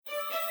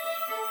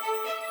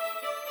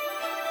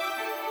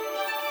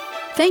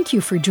Thank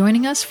you for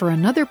joining us for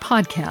another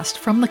podcast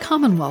from the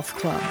Commonwealth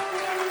Club.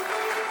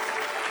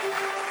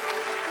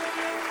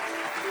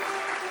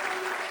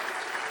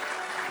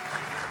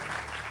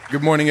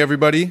 Good morning,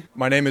 everybody.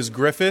 My name is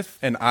Griffith,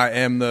 and I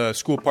am the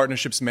School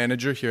Partnerships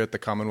Manager here at the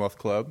Commonwealth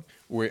Club.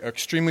 We're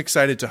extremely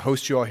excited to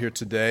host you all here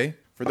today.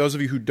 For those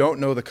of you who don't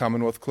know the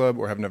Commonwealth Club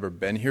or have never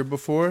been here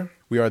before,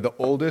 we are the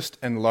oldest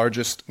and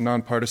largest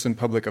nonpartisan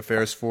public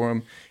affairs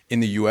forum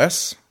in the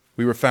U.S.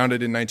 We were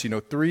founded in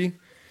 1903,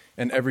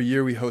 and every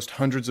year we host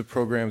hundreds of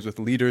programs with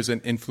leaders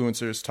and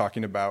influencers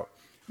talking about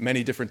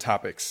many different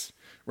topics,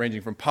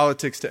 ranging from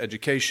politics to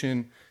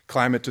education,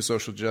 climate to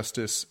social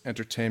justice,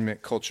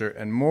 entertainment, culture,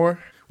 and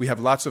more. We have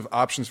lots of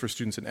options for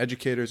students and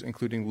educators,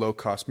 including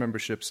low-cost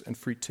memberships and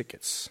free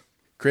tickets.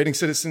 Creating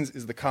Citizens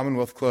is the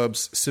Commonwealth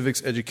Club's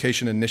civics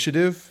education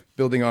initiative,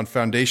 building on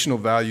foundational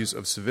values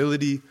of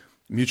civility,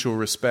 mutual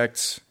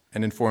respect,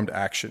 and informed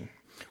action.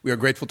 We are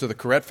grateful to the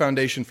Corrett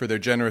Foundation for their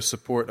generous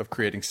support of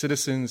Creating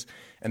Citizens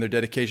and their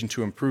dedication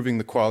to improving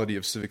the quality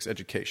of civics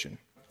education.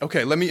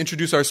 Okay, let me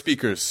introduce our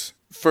speakers.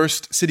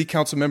 First, City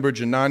Council Member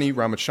Janani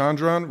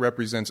Ramachandran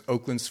represents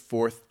Oakland's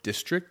 4th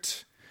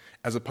District.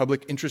 As a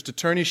public interest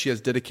attorney, she has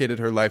dedicated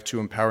her life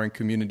to empowering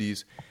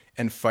communities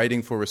and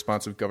fighting for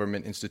responsive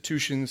government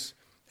institutions.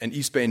 An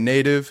East Bay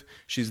native,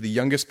 she's the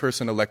youngest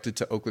person elected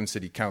to Oakland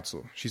City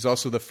Council. She's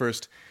also the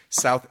first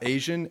South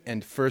Asian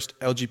and first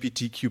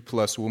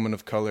LGBTQ+ woman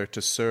of color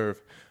to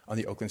serve on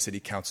the Oakland City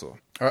Council.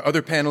 Our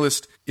other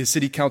panelist is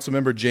City Council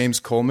Member James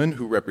Coleman,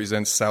 who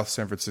represents South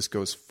San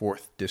Francisco's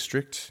 4th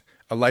District.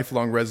 A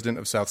lifelong resident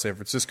of South San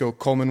Francisco,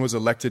 Coleman was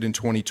elected in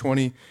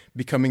 2020,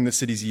 becoming the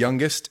city's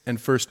youngest and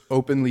first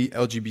openly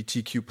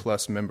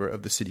LGBTQ+ member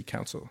of the City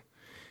Council.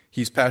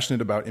 He's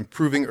passionate about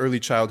improving early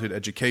childhood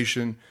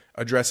education,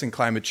 addressing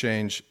climate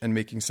change, and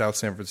making South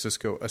San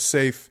Francisco a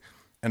safe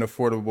and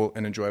affordable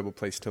and enjoyable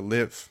place to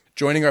live.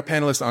 Joining our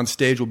panelists on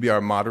stage will be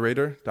our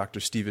moderator, Dr.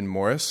 Stephen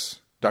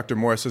Morris. Dr.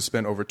 Morris has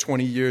spent over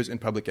 20 years in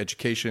public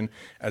education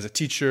as a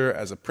teacher,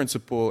 as a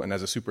principal, and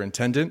as a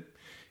superintendent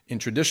in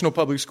traditional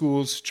public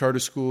schools, charter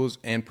schools,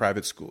 and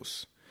private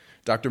schools.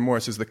 Dr.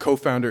 Morris is the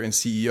co-founder and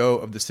CEO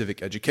of the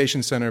Civic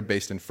Education Center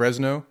based in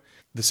Fresno.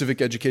 The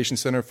Civic Education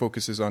Center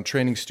focuses on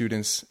training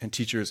students and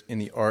teachers in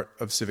the art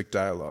of civic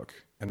dialogue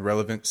and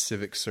relevant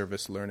civic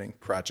service learning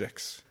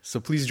projects.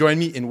 So please join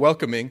me in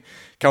welcoming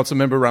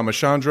Councilmember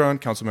Ramachandran,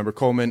 Councilmember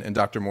Coleman, and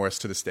Dr. Morris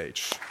to the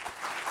stage.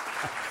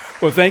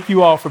 Well, thank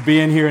you all for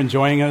being here and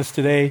joining us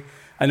today.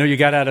 I know you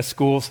got out of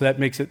school, so that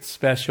makes it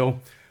special.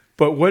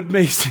 But what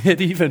makes it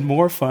even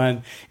more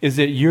fun is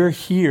that you're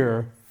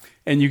here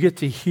and you get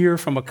to hear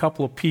from a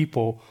couple of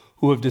people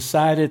who have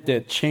decided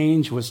that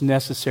change was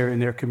necessary in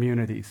their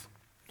communities.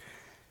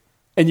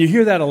 And you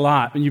hear that a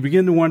lot, and you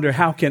begin to wonder,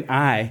 how can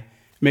I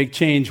make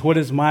change? What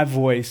does my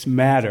voice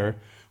matter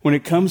when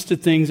it comes to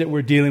things that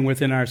we're dealing with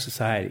in our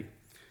society?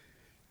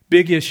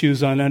 Big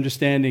issues on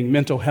understanding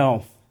mental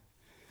health,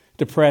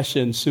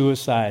 depression,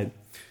 suicide.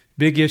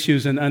 Big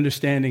issues in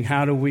understanding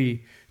how do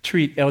we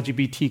treat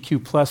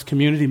LGBTQ+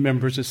 community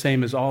members the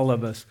same as all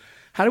of us.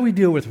 How do we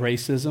deal with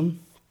racism?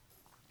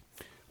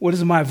 What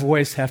does my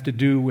voice have to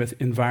do with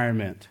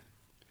environment?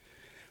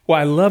 Well,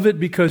 I love it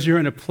because you're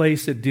in a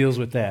place that deals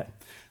with that.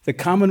 The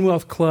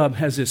Commonwealth Club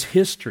has this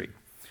history,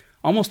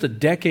 almost a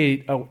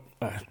decade,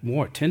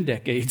 10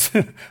 decades,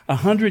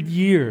 100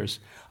 years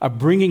of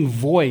bringing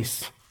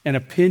voice and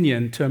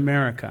opinion to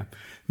America,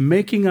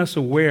 making us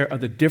aware of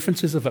the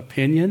differences of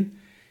opinion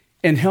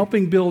and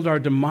helping build our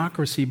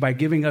democracy by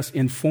giving us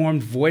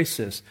informed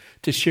voices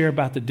to share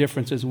about the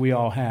differences we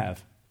all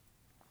have.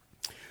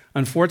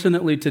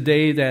 Unfortunately,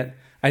 today, that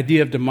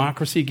idea of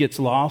democracy gets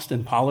lost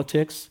in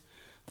politics,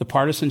 the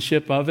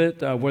partisanship of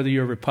it, whether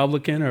you're a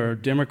Republican or a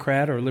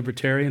Democrat or a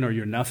Libertarian or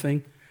you're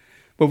nothing.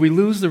 But we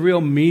lose the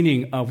real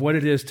meaning of what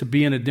it is to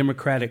be in a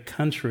democratic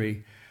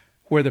country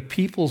where the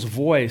people's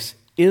voice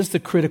is the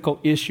critical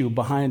issue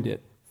behind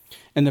it.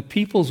 And the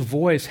people's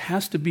voice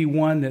has to be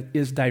one that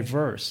is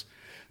diverse.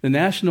 The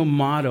national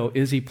motto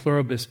is E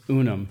pluribus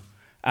unum.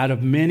 Out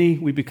of many,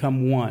 we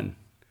become one.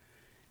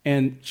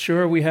 And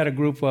sure, we had a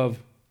group of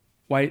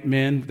white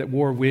men that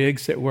wore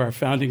wigs that were our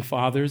founding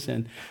fathers,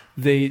 and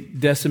they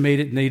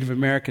decimated Native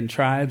American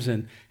tribes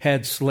and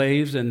had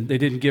slaves, and they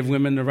didn't give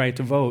women the right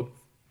to vote.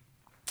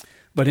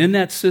 But in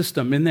that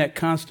system, in that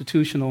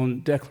Constitutional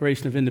and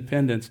Declaration of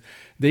Independence,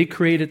 they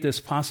created this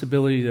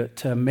possibility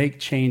to make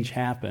change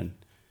happen.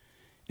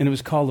 And it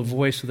was called the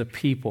voice of the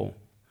people.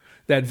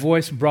 That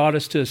voice brought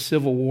us to a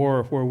civil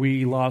war where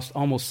we lost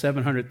almost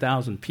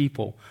 700,000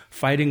 people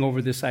fighting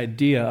over this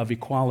idea of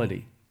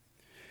equality.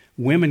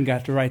 Women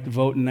got the right to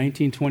vote in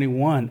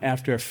 1921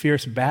 after a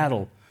fierce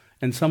battle,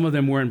 and some of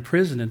them were in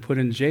prison and put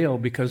in jail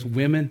because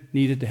women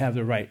needed to have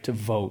the right to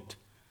vote.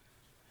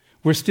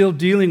 We're still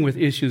dealing with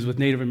issues with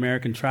Native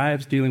American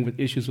tribes, dealing with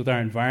issues with our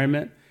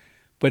environment,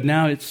 but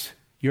now it's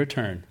your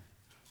turn.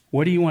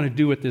 What do you want to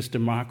do with this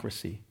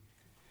democracy?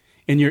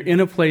 And you're in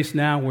a place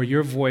now where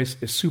your voice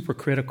is super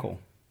critical.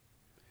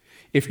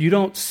 If you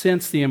don't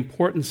sense the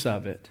importance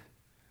of it,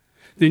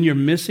 then you're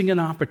missing an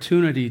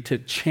opportunity to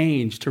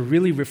change, to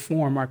really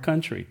reform our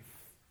country.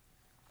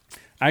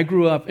 I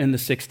grew up in the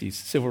 60s,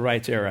 civil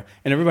rights era,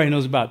 and everybody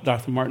knows about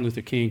Dr. Martin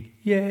Luther King.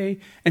 Yay.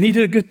 And he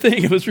did a good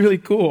thing. It was really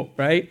cool,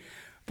 right?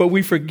 But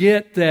we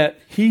forget that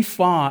he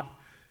fought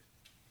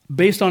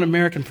based on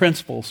American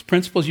principles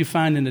you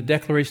find in the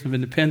Declaration of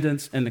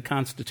Independence and the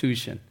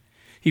Constitution.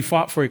 He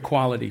fought for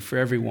equality for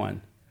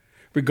everyone,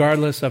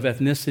 regardless of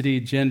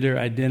ethnicity, gender,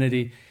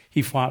 identity.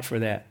 He fought for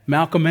that.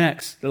 Malcolm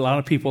X, a lot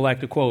of people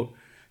like to quote,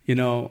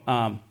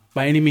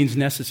 by any means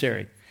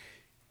necessary.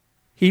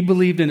 He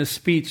believed in a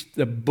speech,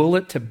 the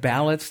bullet to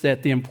ballots,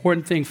 that the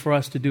important thing for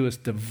us to do is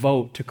to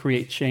vote to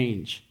create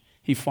change.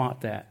 He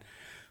fought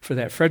for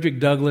that.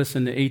 Frederick Douglass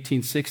in the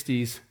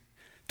 1860s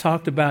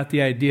talked about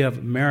the idea of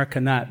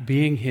America not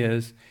being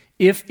his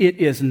if it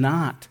is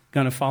not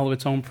going to follow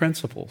its own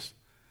principles.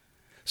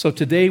 So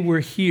today we're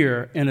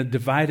here in a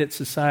divided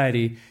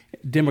society,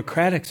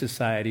 democratic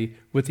society,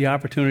 with the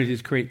opportunity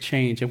to create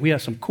change. And we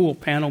have some cool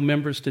panel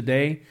members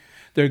today.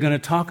 They're going to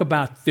talk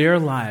about their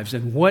lives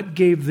and what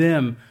gave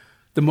them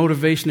the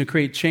motivation to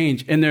create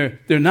change. And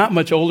they're not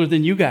much older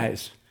than you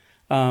guys.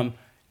 And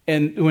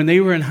when they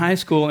were in high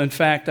school, in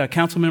fact,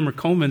 Councilmember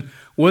Coleman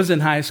was in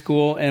high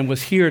school and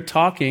was here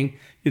talking,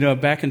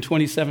 back in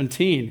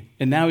 2017.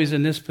 And now he's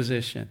in this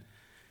position.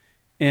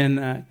 And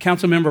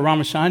Councilmember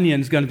Ramachandran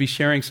is going to be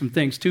sharing some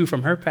things, too,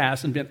 from her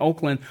past in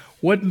Oakland.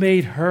 What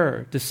made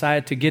her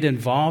decide to get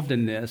involved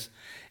in this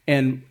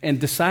and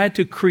decide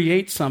to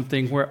create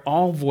something where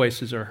all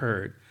voices are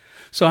heard?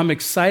 So I'm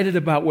excited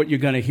about what you're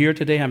going to hear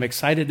today. I'm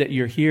excited that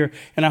you're here.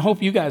 And I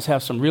hope you guys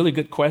have some really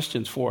good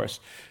questions for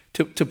us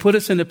to put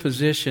us in a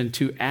position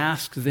to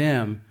ask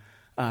them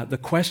the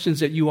questions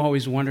that you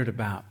always wondered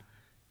about.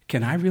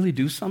 Can I really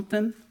do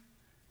something?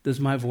 Does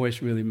my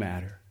voice really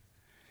matter?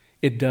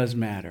 It does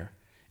matter.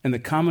 And the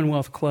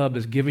Commonwealth Club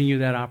is giving you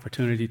that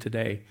opportunity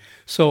today.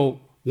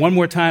 So one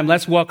more time,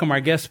 let's welcome our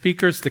guest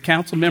speakers, the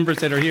council members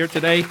that are here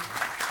today.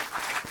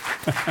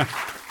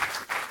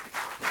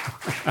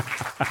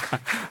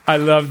 I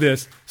love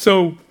this.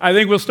 So I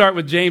think we'll start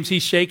with James.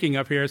 He's shaking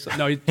up here. So,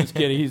 no, he's just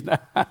kidding. He's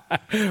not.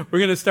 We're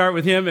going to start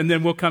with him, and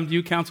then we'll come to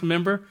you, council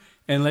member,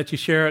 and let you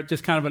share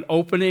just kind of an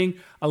opening,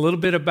 a little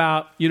bit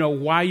about,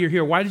 why you're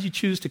here. Why did you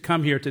choose to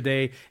come here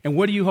today, and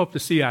what do you hope to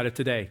see out of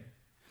today?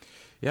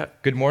 Yeah.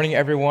 Good morning,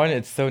 everyone.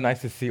 It's so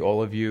nice to see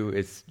all of you.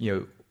 It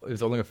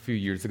was only a few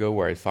years ago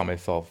where I saw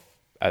myself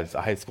as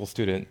a high school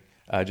student,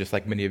 just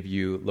like many of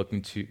you,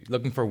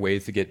 looking for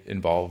ways to get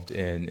involved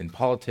in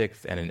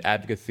politics and in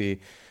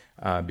advocacy,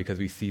 because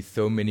we see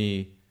so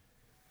many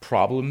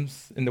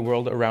problems in the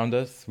world around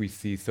us. We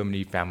see so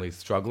many families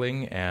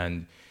struggling,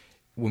 and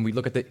when we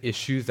look at the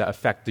issues that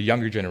affect the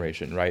younger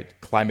generation, right?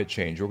 Climate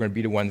change, we're going to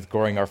be the ones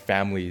growing our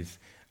families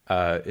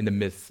in the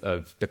midst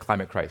of the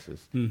climate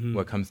crisis. Mm-hmm.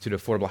 When it comes to the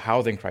affordable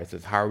housing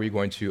crisis, how are we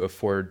going to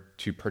afford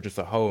to purchase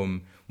a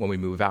home when we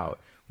move out?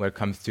 When it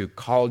comes to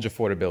college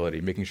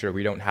affordability, making sure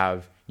we don't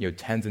have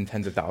tens and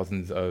tens of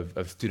thousands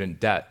of student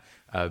debt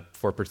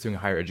for pursuing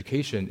higher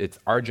education, it's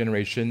our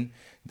generation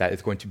that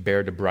is going to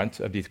bear the brunt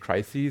of these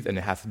crises, and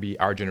it has to be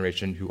our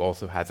generation who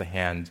also has a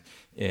hand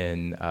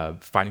in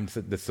finding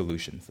the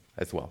solutions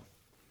as well.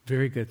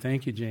 Very good.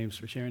 Thank you, James,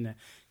 for sharing that.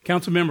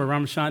 Councilmember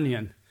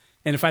Ramachandran.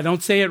 And if I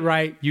don't say it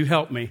right, you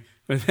help me.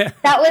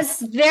 That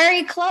was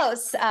very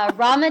close.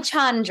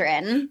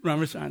 Ramachandran.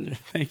 Ramachandran,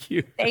 thank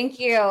you. Thank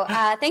you.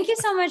 Thank you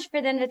so much for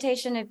the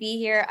invitation to be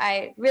here.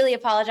 I really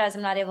apologize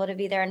I'm not able to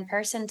be there in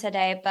person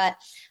today, but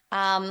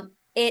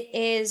it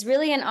is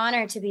really an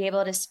honor to be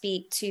able to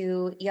speak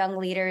to young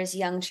leaders,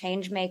 young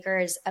change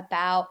makers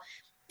about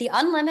the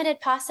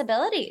unlimited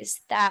possibilities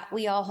that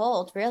we all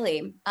hold,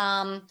 really.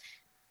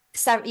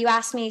 So you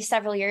asked me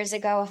several years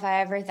ago if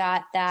I ever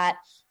thought that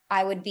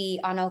I would be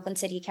on Oakland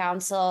City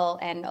Council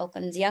and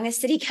Oakland's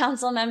youngest city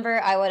council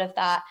member. I would have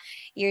thought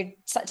you're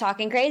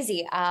talking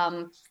crazy.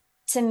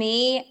 To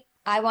me,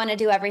 I want to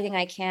do everything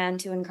I can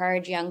to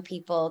encourage young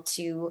people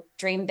to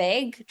dream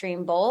big,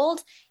 dream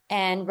bold,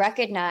 and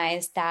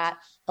recognize that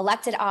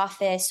elected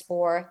office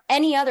or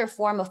any other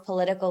form of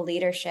political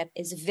leadership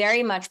is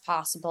very much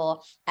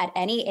possible at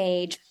any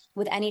age,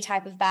 with any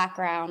type of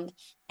background.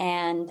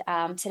 And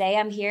today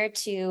I'm here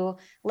to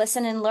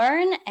listen and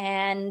learn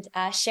and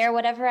share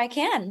whatever I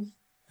can.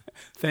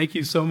 Thank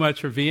you so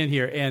much for being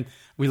here. And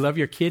we love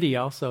your kitty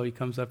also. He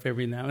comes up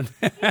every now and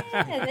then.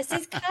 Yeah, this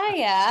is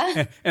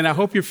Kaya. And I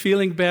hope you're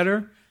feeling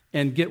better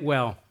and get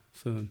well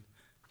soon.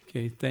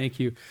 Okay, thank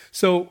you.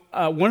 So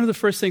one of the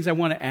first things I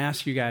want to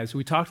ask you guys,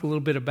 we talked a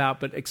little bit about,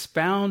 but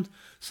expound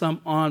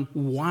some on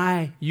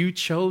why you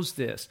chose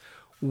this.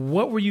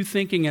 What were you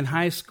thinking in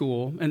high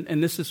school?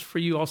 And this is for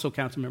you also,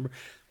 council member.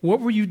 What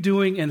were you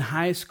doing in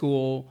high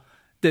school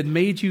that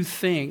made you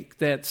think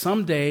that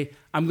someday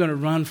I'm going to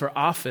run for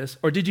office?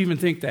 Or did you even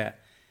think that?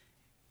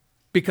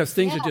 Because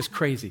things are just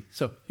crazy.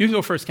 So you can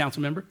go first,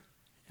 council member.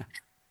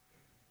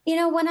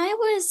 Yeah.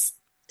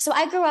 So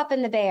I grew up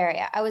in the Bay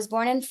Area. I was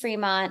born in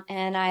Fremont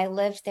and I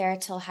lived there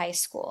till high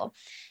school.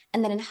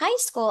 And then in high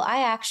school,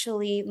 I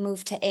actually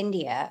moved to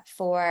India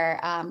for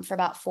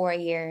about 4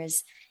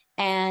 years.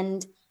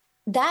 And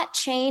that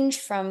change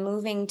from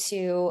moving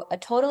to a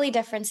totally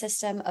different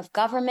system of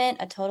government,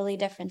 a totally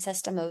different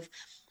system of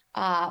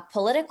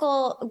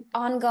political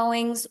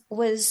ongoings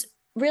was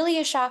really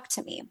a shock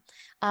to me.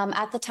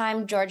 At the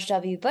time, George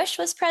W. Bush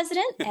was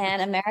president,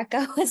 and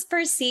America was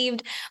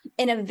perceived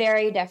in a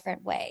very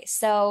different way.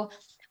 So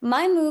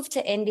my move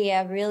to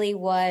India really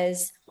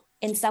was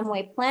in some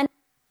way planned.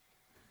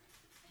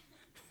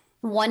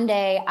 One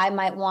day I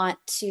might want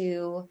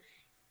to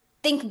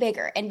think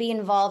bigger and be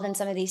involved in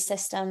some of these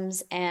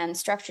systems and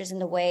structures in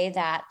the way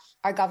that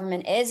our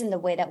government is, in the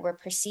way that we're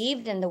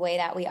perceived, in the way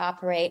that we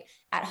operate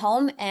at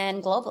home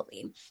and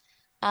globally.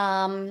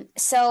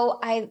 So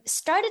I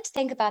started to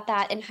think about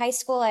that. In high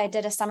school, I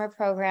did a summer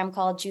program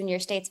called Junior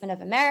Statesmen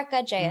of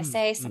America,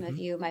 JSA. Some of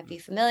you might be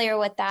familiar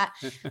with that.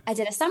 I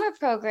did a summer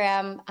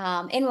program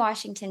in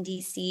Washington,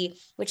 D.C.,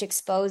 which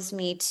exposed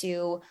me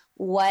to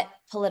what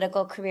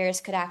political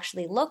careers could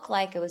actually look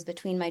like. It was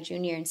between my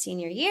junior and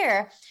senior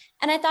year.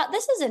 And I thought,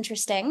 this is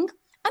interesting.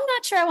 I'm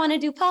not sure I want to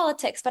do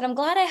politics, but I'm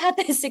glad I had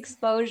this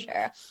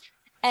exposure.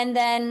 And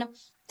then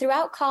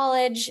throughout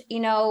college,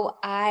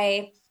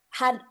 I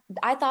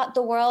thought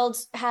the world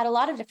had a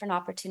lot of different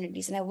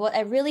opportunities, and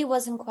I really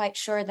wasn't quite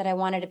sure that I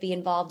wanted to be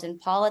involved in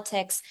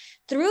politics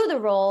through the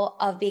role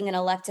of being an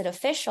elected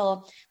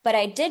official, but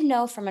I did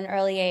know from an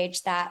early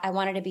age that I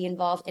wanted to be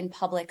involved in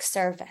public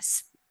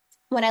service.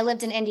 When I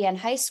lived in India in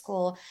high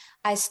school,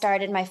 I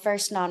started my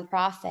first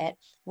nonprofit,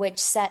 which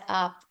set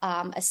up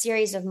a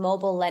series of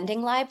mobile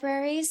lending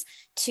libraries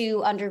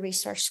to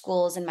under-resourced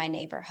schools in my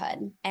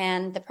neighborhood.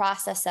 And the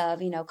process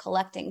of,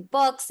 collecting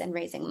books and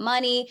raising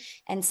money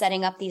and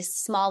setting up these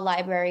small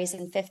libraries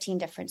in 15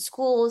 different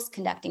schools,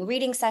 conducting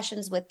reading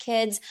sessions with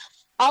kids,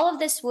 all of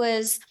this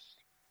was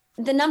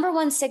the number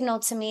one signal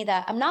to me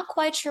that I'm not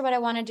quite sure what I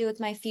want to do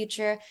with my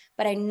future,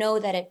 but I know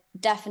that it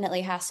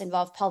definitely has to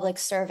involve public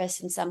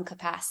service in some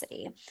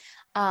capacity.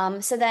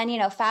 So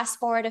then, fast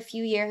forward a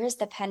few years,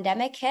 the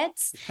pandemic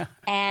hits,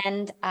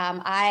 and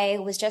I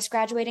was just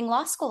graduating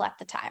law school at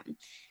the time.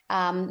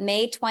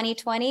 May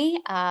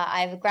 2020,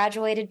 I've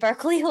graduated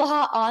Berkeley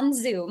Law on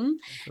Zoom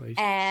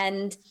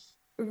and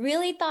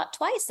really thought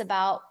twice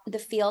about the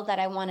field that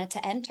I wanted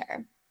to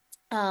enter.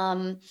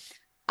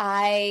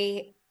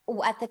 I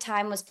at the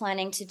time was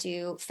planning to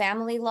do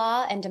family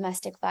law and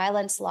domestic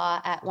violence law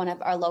at one of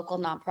our local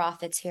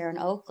nonprofits here in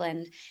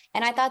Oakland.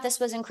 And I thought this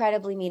was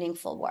incredibly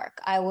meaningful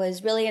work. I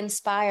was really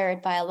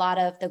inspired by a lot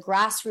of the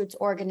grassroots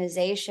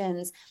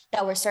organizations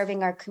that were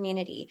serving our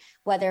community,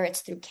 whether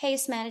it's through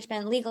case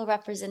management, legal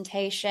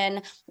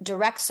representation,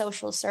 direct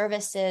social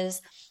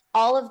services.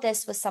 All of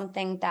this was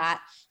something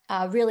that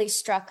really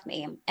struck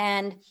me.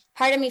 And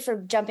pardon me for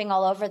jumping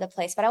all over the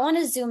place, but I want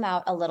to zoom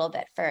out a little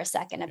bit for a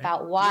second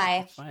about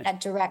why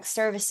that direct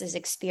services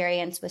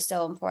experience was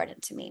so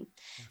important to me.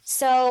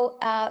 So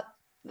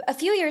a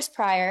few years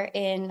prior,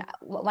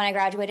 when I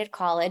graduated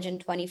college in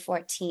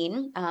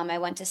 2014, I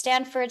went to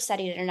Stanford,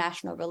 studied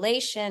international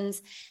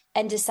relations,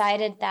 and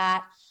decided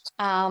that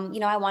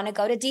I want to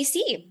go to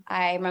DC.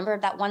 I remember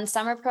that one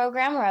summer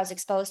program where I was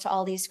exposed to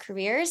all these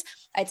careers.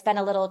 I'd spent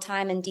a little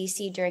time in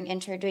DC doing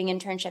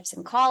internships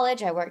in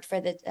college. I worked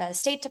for the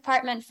State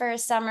Department for a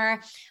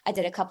summer. I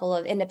did a couple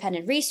of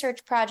independent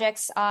research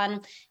projects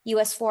on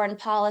U.S. foreign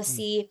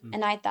policy.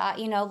 And I thought,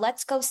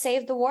 let's go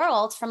save the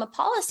world from a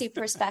policy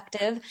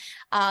perspective,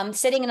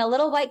 sitting in a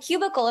little white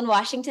cubicle in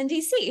Washington,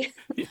 D.C.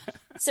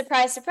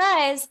 Surprise,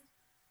 surprise.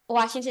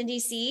 Washington,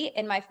 D.C.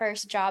 in my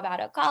first job out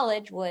of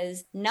college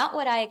was not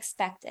what I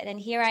expected. And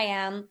here I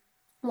am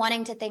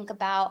wanting to think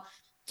about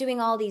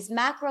doing all these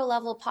macro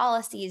level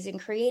policies and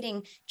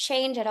creating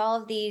change at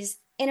all of these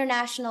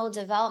international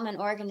development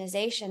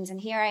organizations. And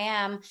here I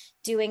am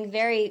doing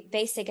very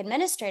basic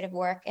administrative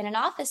work in an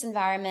office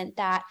environment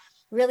that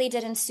really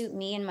didn't suit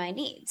me and my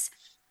needs.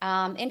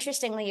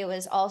 Interestingly, it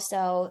was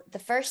also the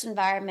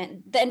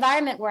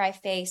environment where I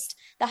faced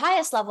the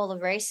highest level of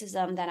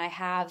racism that I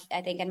have,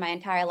 I think, in my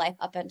entire life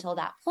up until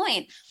that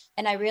point.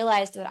 And I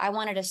realized that I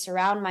wanted to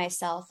surround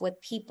myself with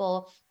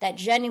people that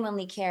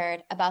genuinely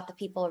cared about the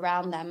people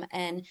around them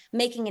and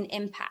making an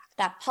impact.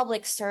 That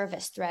public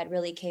service thread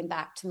really came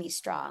back to me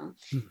strong.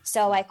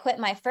 So I quit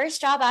my first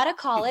job out of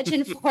college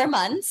in 4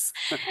 months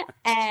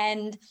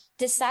and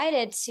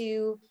decided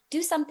to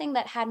do something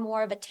that had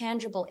more of a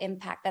tangible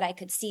impact that I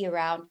could see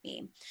around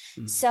me.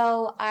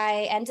 So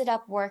I ended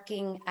up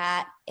working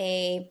at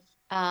a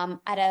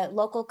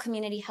local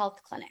community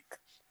health clinic.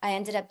 I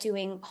ended up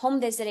doing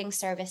home visiting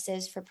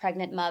services for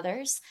pregnant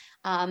mothers,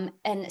 and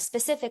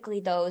specifically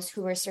those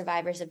who were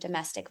survivors of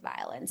domestic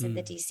violence in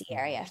the DC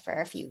area for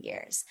a few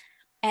years.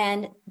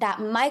 And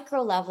that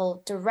micro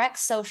level direct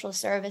social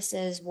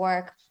services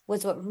work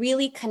was what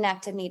really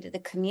connected me to the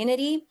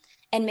community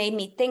and made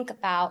me think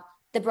about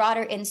the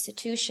broader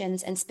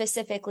institutions and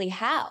specifically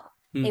how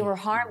they were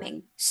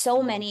harming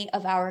so many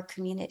of our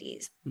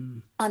communities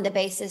on the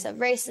basis of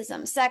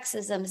racism,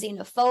 sexism,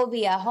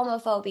 xenophobia,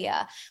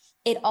 homophobia.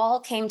 It all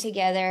came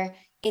together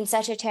in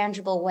such a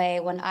tangible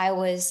way when I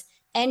was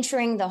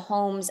entering the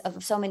homes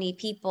of so many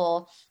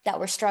people that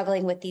were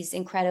struggling with these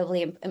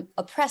incredibly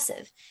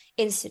oppressive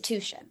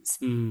institutions.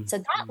 So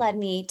that led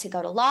me to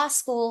go to law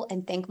school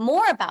and think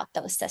more about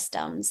those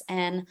systems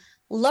and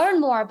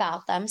learn more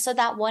about them so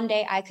that one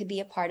day I could be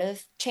a part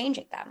of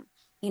changing them.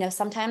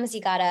 Sometimes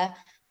you gotta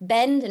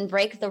bend and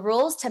break the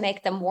rules to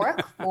make them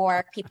work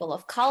for people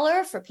of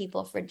color, for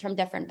people from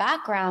different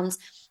backgrounds.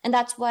 And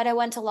that's what I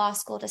went to law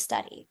school to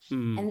study.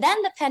 And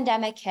then the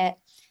pandemic hit.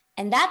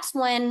 And that's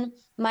when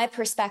my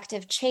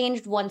perspective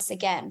changed once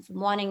again from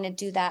wanting to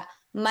do that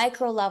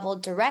micro level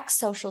direct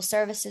social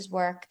services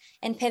work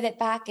and pivot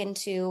back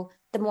into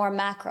the more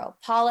macro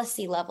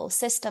policy level,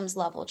 systems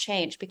level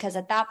change. Because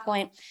at that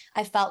point,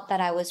 I felt that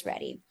I was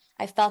ready.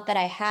 I felt that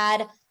I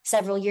had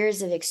several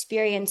years of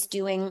experience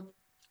doing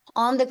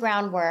on the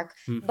ground work,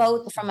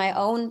 both from my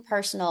own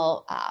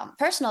personal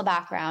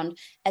background,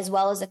 as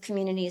well as the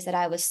communities that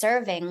I was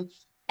serving.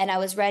 And I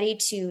was ready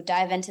to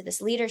dive into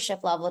this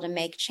leadership level to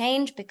make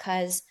change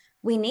because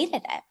we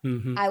needed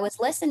it. I was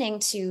listening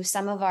to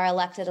some of our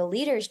elected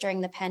leaders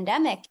during the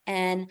pandemic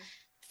and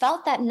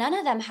felt that none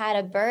of them had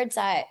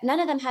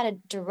a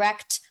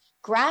direct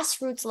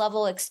grassroots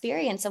level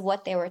experience of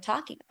what they were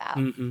talking about.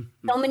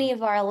 So many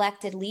of our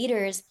elected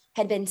leaders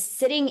had been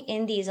sitting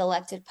in these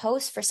elected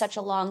posts for such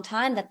a long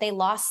time that they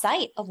lost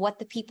sight of what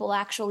the people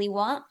actually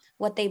want,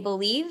 what they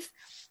believe,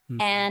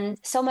 and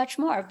so much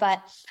more.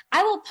 But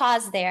I will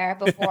pause there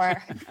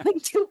before going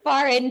too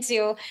far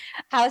into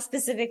how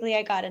specifically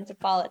I got into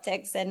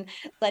politics and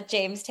let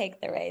James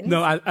take the reins.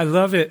 No, I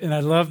love it. And I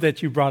love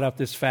that you brought up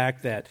this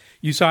fact that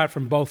you saw it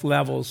from both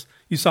levels.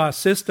 You saw a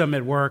system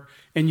at work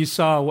and you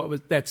saw what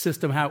was that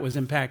system, how it was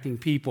impacting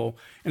people.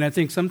 And I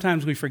think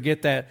sometimes we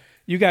forget that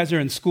you guys are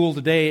in school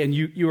today and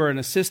you are in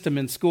a system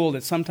in school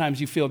that sometimes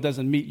you feel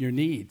doesn't meet your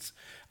needs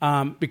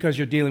because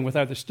you're dealing with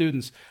other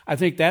students. I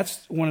think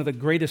that's one of the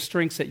greatest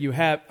strengths that you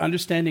have,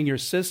 understanding your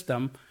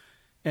system,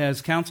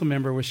 as council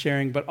member was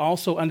sharing, but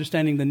also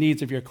understanding the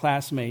needs of your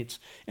classmates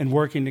and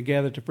working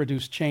together to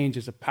produce change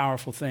is a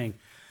powerful thing.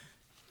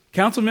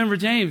 Council member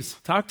James,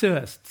 talk to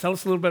us. Tell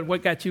us a little bit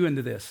what got you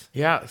into this.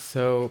 Yeah,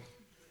 so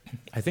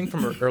I think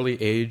from an early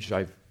age,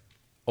 I've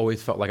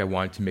always felt like I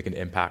wanted to make an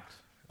impact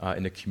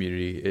in the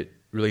community. It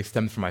really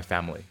stems from my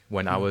family.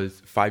 When I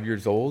was 5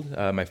 years old,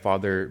 my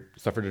father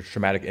suffered a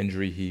traumatic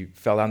injury. He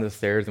fell down the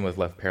stairs and was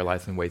left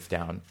paralyzed and waist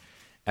down.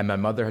 And my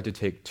mother had to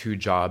take 2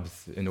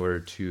 jobs in order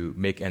to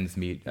make ends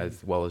meet,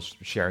 as well as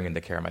sharing in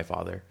the care of my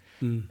father.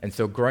 And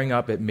so growing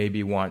up, it made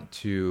me want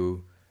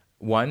to,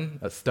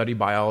 one, study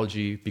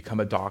biology, become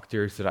a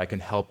doctor so that I can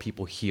help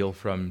people heal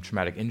from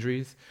traumatic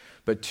injuries,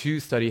 but 2,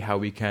 study how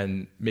we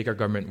can make our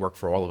government work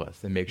for all of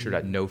us and make sure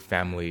that no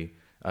family,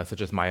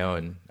 such as my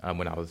own,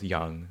 when I was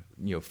young,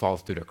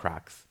 falls through the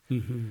cracks.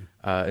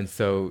 And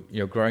so,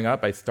 growing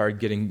up, I started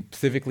getting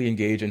civically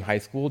engaged in high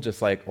school,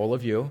 just like all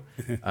of you.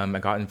 I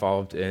got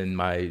involved in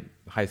my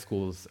high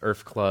school's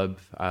Earth Club.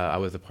 I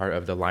was a part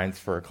of the Alliance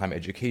for Climate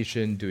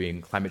Education,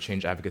 doing climate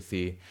change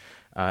advocacy.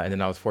 And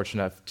then I was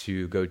fortunate enough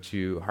to go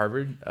to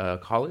Harvard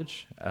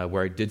College,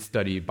 where I did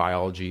study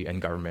biology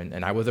and government.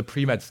 And I was a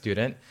pre-med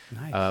student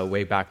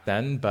way back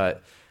then.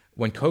 But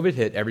when COVID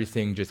hit,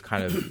 everything just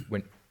kind of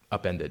went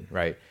upended,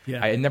 right?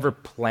 Yeah. I had never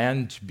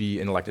planned to be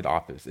in elected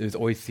office. It was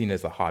always seen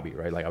as a hobby,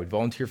 right? Like I would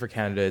volunteer for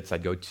candidates,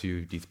 I'd go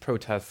to these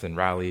protests and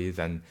rallies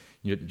and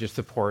just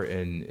support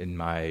in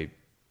my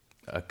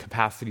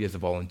capacity as a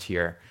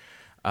volunteer.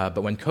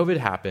 But when COVID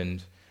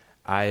happened,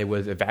 I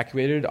was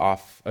evacuated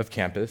off of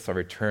campus. I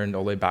returned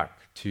all the way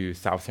back to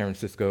South San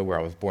Francisco, where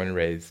I was born and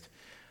raised.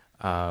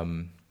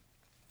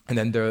 And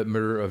then the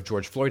murder of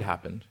George Floyd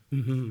happened.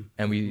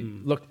 And we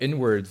looked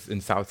inwards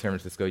in South San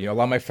Francisco. A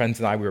lot of my friends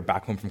and I, we were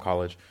back home from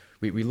college.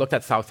 We looked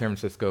at South San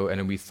Francisco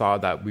and we saw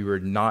that we were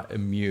not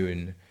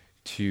immune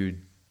to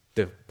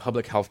the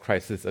public health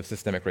crisis of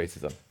systemic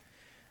racism.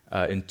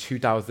 In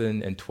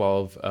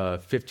 2012, a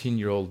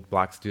 15-year-old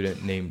black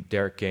student named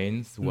Derek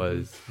Gaines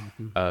was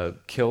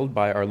killed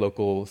by our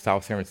local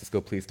South San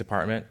Francisco Police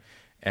Department,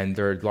 and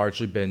there had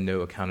largely been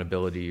no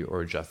accountability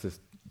or justice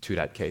to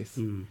that case.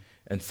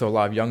 And so a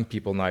lot of young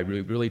people and I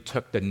really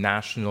took the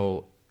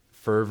national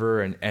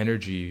fervor and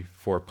energy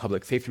for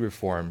public safety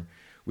reform.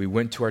 We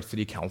went to our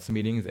city council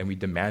meetings and we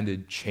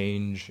demanded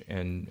change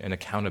and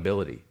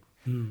accountability.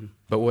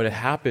 But what had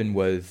happened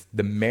was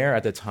the mayor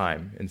at the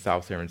time in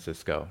South San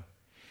Francisco,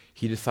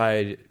 he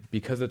decided,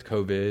 because of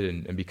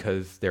COVID and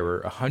because there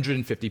were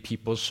 150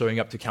 people showing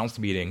up to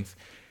council meetings,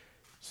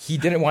 he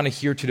didn't want to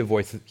hear the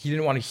voices. He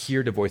didn't want to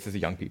hear the voices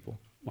of young people.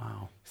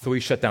 Wow. So he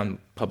shut down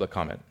public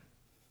comment.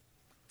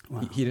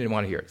 Wow. He didn't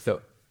want to hear it.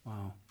 So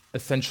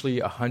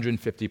essentially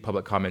 150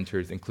 public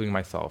commenters, including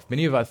myself.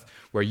 Many of us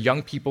were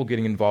young people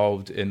getting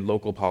involved in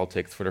local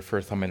politics for the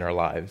first time in our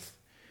lives.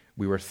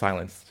 We were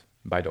silenced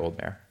by the old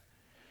mayor.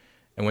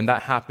 And when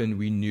that happened,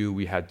 we knew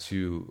we had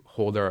to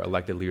hold our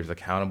elected leaders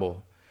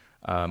accountable.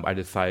 I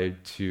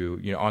decided to,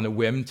 on a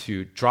whim,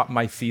 to drop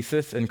my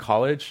thesis in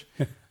college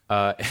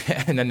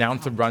and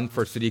announce a run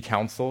for city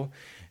council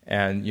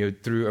And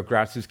through a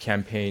grassroots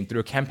campaign,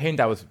 through a campaign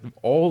that was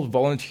all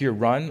volunteer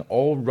run,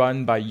 all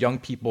run by young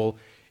people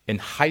in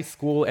high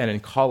school and in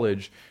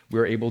college, we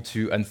were able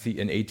to unseat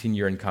an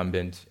 18-year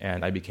incumbent,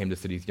 and I became the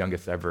city's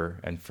youngest ever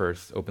and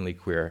first openly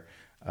queer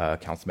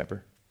council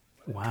member.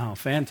 Wow,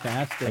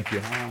 fantastic. Thank you.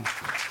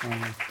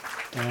 Wow.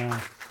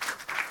 Yeah.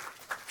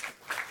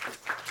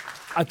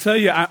 I'll tell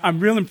you, I'm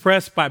real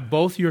impressed by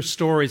both your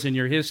stories and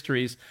your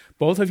histories.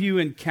 Both of you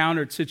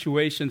encountered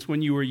situations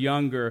when you were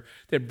younger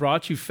that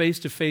brought you face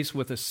to face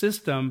with a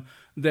system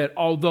that,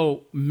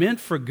 although meant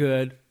for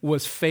good,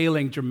 was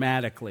failing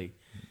dramatically.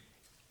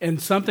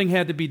 And something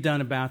had to be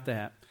done about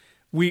that.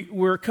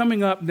 We're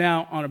coming up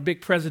now on a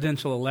big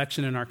presidential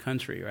election in our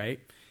country, right?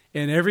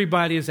 And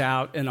everybody is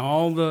out and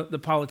all the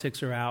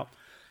politics are out.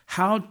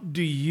 How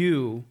do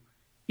you,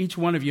 each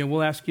one of you, and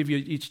we'll give you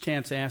each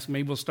chance to ask,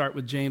 maybe we'll start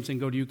with James and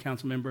go to you,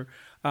 council member.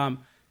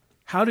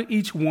 How do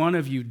each one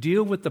of you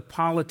deal with the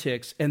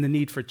politics and the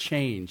need for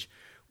change?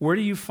 Where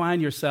do you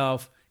find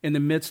yourself in the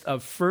midst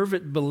of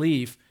fervent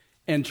belief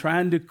and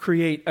trying to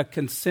create a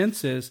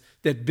consensus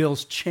that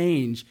builds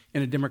change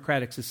in a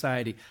democratic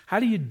society? How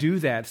do you do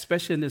that,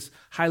 especially in this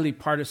highly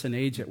partisan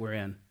age that we're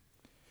in?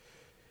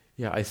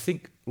 Yeah, I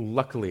think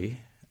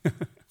luckily,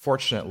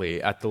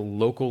 fortunately, at the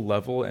local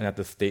level and at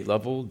the state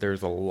level,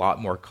 there's a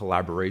lot more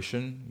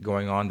collaboration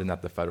going on than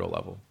at the federal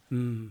level.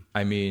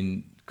 I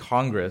mean,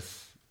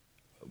 Congress,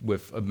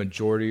 with a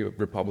majority of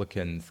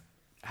Republicans,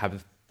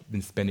 have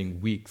been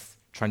spending weeks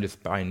trying to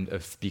find a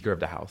Speaker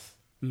of the House.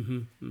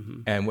 And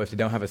if they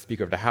don't have a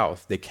Speaker of the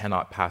House, they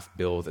cannot pass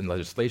bills and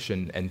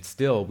legislation. And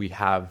still, we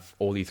have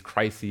all these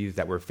crises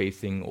that we're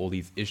facing, all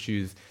these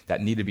issues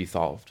that need to be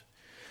solved.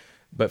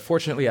 But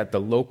fortunately, at the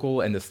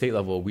local and the state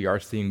level, we are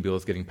seeing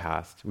bills getting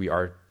passed. We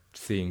are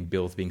seeing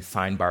bills being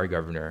signed by our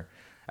governor.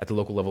 At the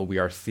local level, we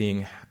are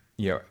seeing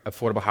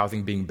affordable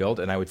housing being built.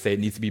 And I would say it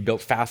needs to be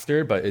built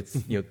faster, but it's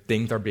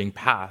things are being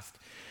passed.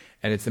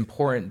 And it's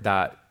important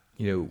that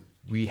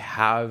we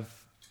have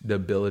the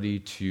ability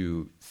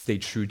to stay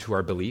true to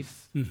our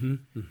beliefs,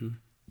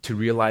 to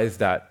realize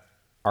that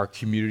our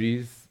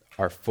communities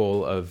are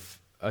full of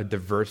a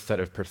diverse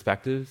set of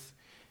perspectives,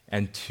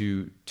 and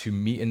to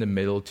meet in the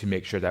middle to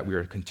make sure that we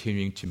are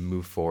continuing to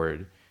move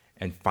forward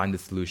and find the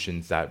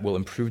solutions that will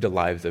improve the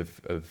lives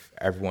of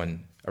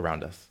everyone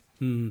around us.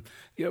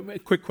 A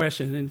quick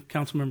question, and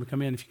council member,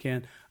 come in if you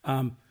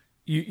can.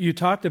 You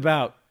talked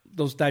about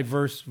those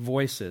diverse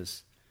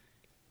voices.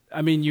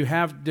 I mean, you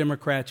have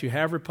Democrats, you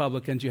have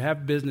Republicans, you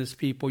have business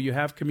people, you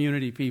have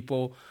community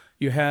people,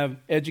 you have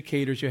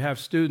educators, you have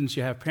students,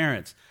 you have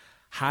parents.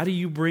 How do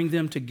you bring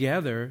them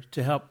together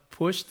to help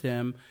push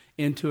them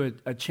into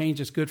a change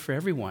that's good for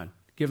everyone,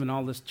 given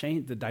all this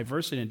change, the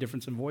diversity and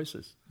difference in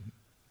voices?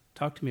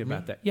 Talk to me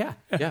about that. Yeah.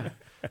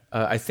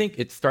 I think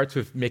it starts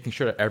with making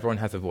sure that everyone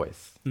has a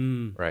voice,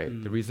 right?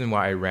 The reason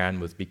why I ran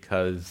was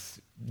because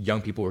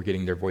young people were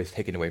getting their voice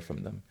taken away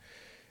from them.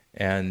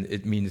 And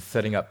it means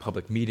setting up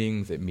public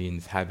meetings. It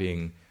means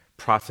having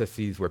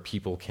processes where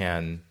people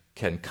can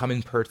come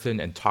in person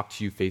and talk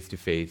to you face to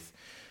face,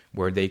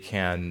 where they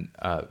can,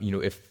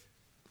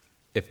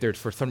 if there's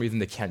for some reason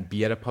they can't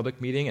be at a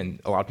public meeting,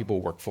 and a lot of people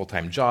work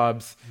full-time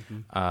jobs,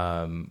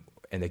 and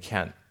they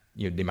can't,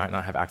 they might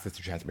not have access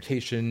to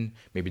transportation.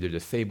 Maybe they're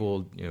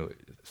disabled,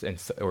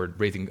 or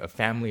raising a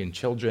family and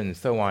children and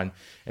so on,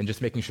 and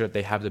just making sure that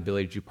they have the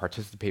ability to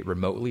participate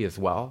remotely as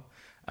well.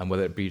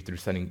 Whether it be through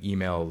sending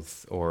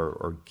emails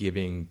or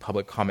giving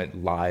public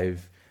comment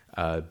live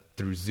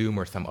through Zoom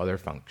or some other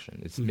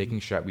function. It's making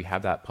sure that we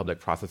have that public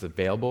process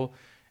available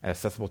and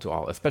accessible to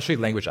all, especially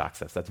language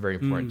access. That's very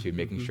important too,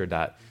 making sure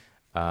that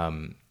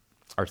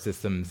our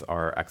systems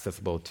are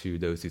accessible to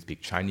those who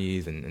speak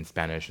Chinese and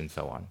Spanish and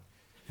so on.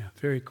 Yeah,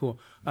 very cool.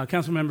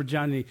 Councilmember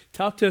Johnny,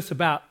 talk to us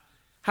about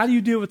how do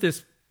you deal with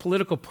this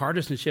political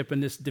partisanship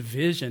and this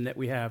division that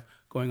we have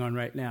going on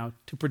right now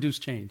to produce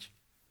change?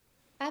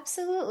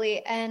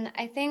 Absolutely. And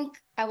I think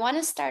I want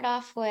to start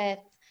off with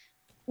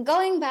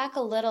going back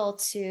a little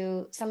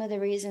to some of the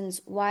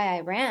reasons why I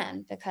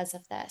ran because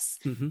of this.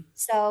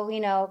 So,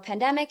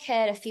 pandemic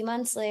hit a few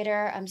months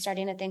later. I'm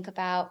starting to think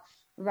about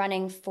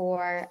running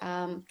for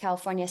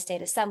California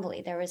State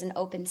Assembly. There was an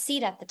open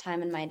seat at the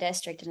time in my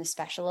district in a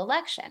special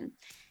election.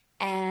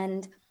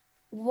 And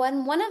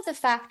one of the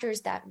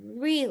factors that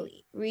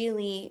really,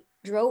 really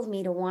drove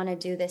me to want to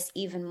do this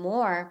even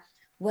more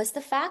was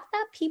the fact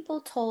that people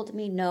told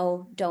me,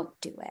 no, don't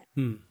do it.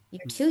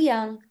 You're too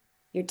young,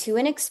 you're too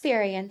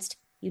inexperienced,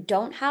 you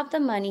don't have the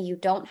money, you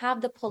don't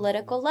have the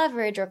political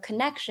leverage or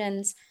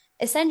connections.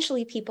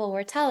 Essentially, people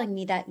were telling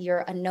me that you're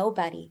a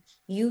nobody,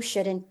 you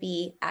shouldn't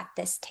be at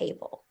this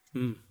table.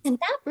 And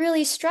that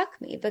really struck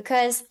me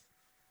because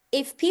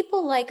if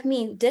people like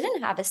me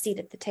didn't have a seat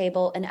at the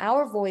table and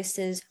our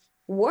voices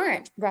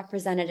weren't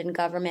represented in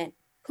government,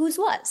 whose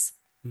was?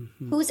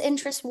 Whose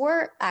interests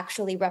were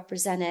actually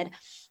represented?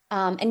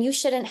 And you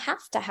shouldn't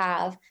have to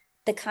have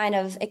the kind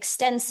of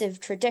extensive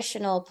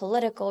traditional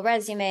political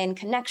resume and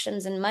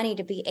connections and money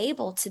to be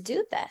able to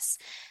do this.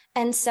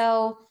 And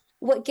so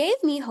what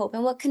gave me hope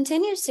and what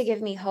continues to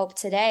give me hope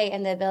today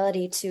and the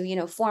ability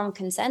to, form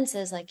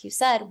consensus, like you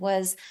said,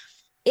 was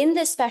in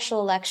this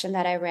special election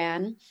that I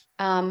ran.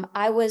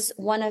 I was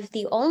one of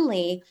the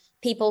only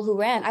people who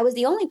ran. I was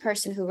the only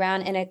person who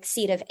ran in a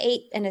seat of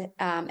 8 in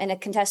a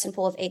contestant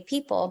pool of 8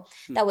 people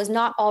that was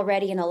not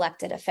already an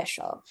elected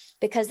official.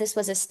 Because this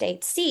was a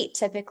state seat,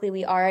 typically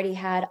we already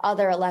had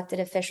other elected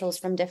officials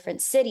from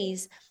different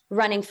cities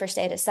running for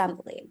state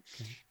assembly.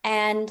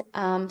 And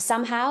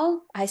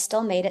somehow I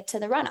still made it to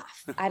the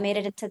runoff. I made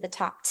it into the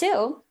top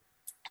 2.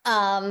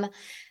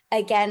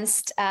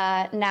 Against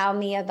now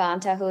Mia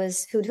Banta,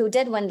 who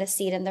did win the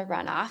seat in the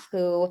runoff,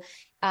 who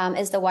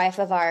is the wife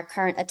of our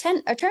current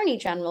Attorney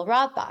General,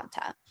 Rob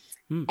Bonta.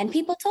 And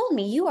people told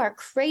me, you are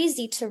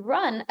crazy to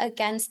run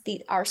against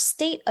our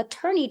state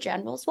Attorney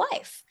General's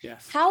wife.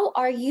 Yes. How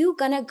are you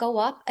going to go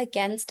up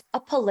against a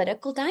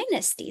political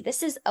dynasty?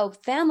 This is a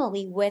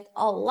family with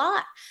a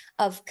lot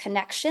of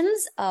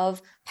connections,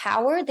 of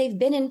power. They've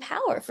been in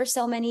power for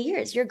so many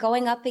years. You're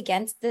going up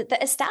against the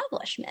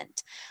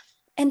establishment.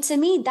 And to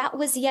me, that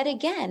was yet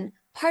again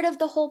part of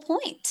the whole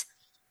point.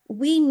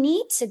 We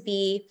need to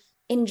be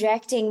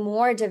injecting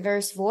more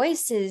diverse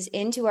voices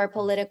into our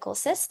political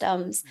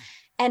systems.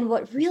 And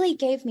what really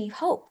gave me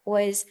hope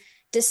was,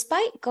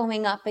 despite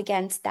going up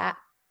against that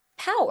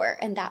power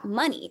and that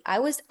money, I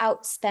was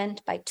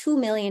outspent by $2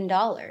 million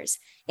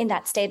in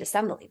that state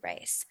assembly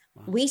race.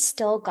 Wow. We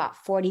still got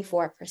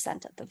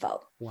 44% of the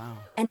vote. Wow.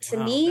 And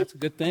to me, that's a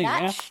good thing,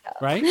 yeah?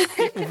 Right?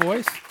 People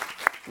voice.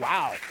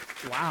 Wow.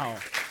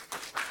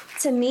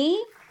 To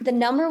me, the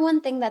number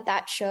one thing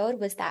that showed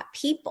was that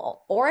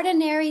people,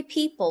 ordinary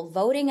people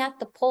voting at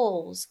the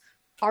polls,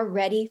 are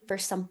ready for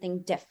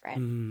something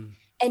different.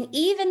 And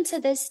even to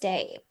this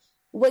day,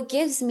 what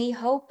gives me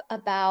hope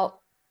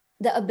about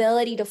the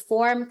ability to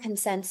form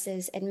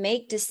consensus and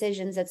make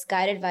decisions that's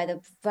guided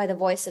by the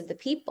voice of the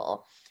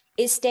people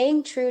is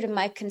staying true to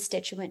my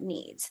constituent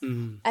needs.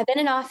 I've been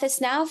in office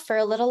now for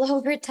a little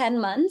over 10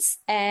 months,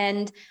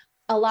 and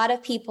a lot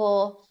of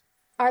people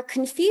are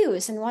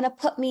confused and want to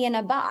put me in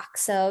a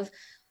box of,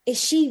 is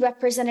she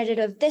representative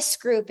of this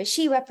group? Is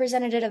she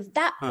representative of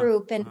that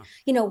group? And,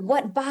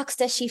 what box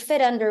does she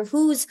fit under?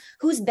 Who's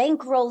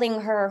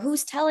bankrolling her?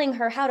 Who's telling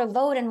her how to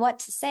vote and what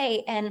to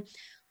say? And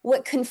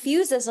what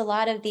confuses a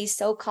lot of these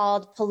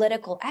so-called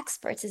political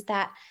experts is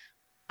that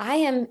I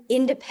am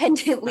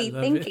independently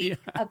thinking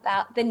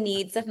about the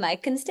needs of my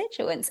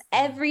constituents.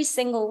 Every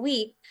single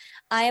week,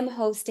 I am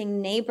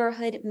hosting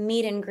neighborhood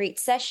meet and greet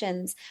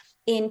sessions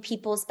in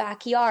people's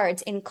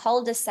backyards, in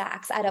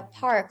cul-de-sacs, at a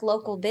park,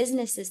 local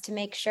businesses, to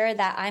make sure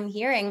that I'm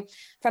hearing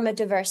from a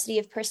diversity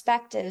of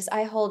perspectives.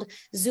 I hold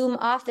Zoom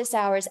office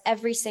hours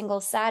every single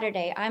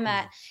Saturday. I'm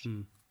at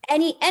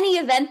any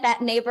event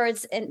that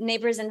neighbors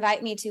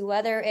invite me to,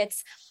 whether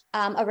it's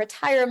a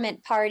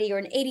retirement party or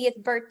an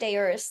 80th birthday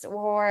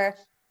or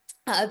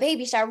a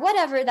baby shower,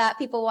 whatever that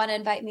people want to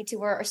invite me to,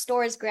 or a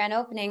store's grand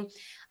opening.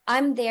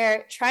 I'm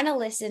there trying to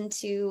listen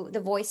to the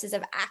voices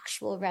of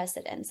actual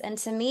residents. And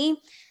to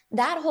me,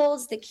 that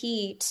holds the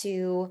key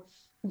to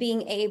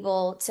being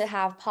able to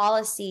have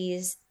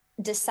policies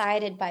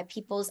decided by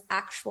people's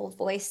actual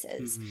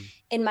voices.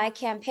 In my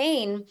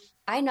campaign,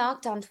 I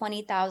knocked on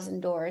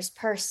 20,000 doors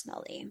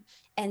personally.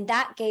 And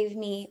that gave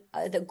me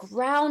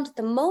the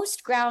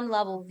most ground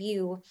level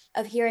view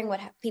of hearing what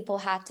people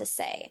had to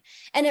say.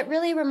 And it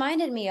really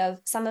reminded me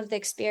of some of the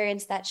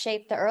experience that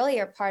shaped the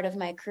earlier part of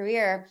my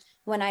career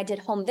when I did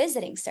home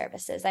visiting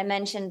services. I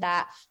mentioned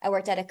that I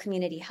worked at a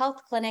community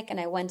health clinic and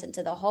I went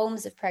into the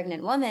homes of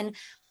pregnant women.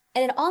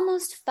 And it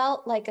almost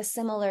felt like a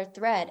similar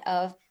thread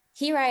of,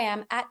 here I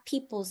am at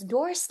people's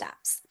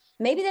doorsteps.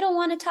 Maybe they don't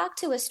want to talk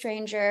to a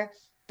stranger,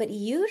 but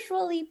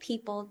usually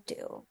people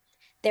do.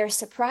 They're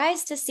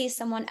surprised to see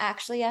someone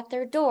actually at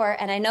their door.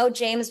 And I know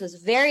James was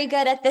very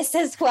good at this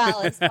as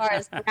well, as far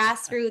as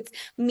grassroots,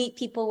 meet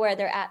people where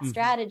they're at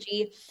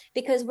strategy,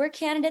 because we're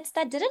candidates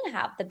that didn't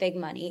have the big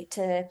money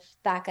to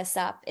back us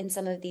up in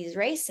some of these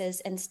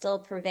races and still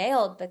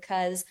prevailed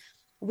because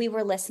we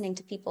were listening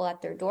to people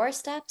at their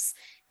doorsteps.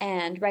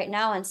 And right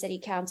now on city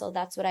council,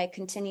 that's what I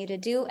continue to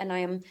do. And I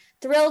am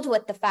thrilled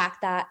with the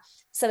fact that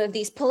some of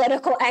these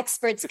political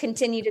experts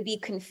continue to be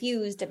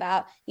confused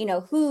about,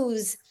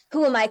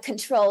 who am I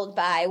controlled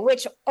by?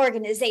 Which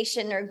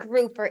organization or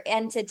group or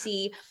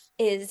entity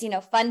is,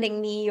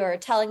 funding me or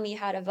telling me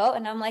how to vote?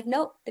 And I'm like,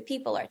 nope, the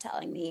people are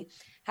telling me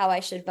how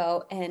I should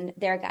vote, and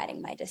they're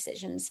guiding my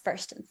decisions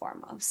first and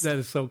foremost. That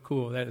is so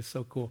cool.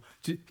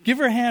 Give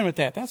her a hand with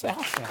that. That's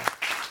awesome.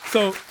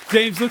 So,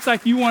 James, looks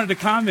like you wanted to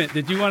comment.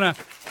 Did you want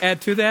to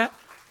add to that?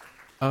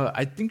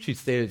 I think she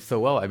stated it so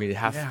well. I mean, it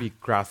has to be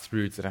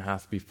grassroots and it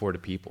has to be for the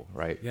people,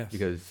 right? Yes.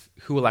 Because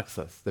who elects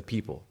us? The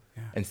people.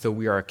 Yeah. And so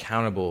we are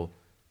accountable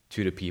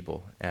to the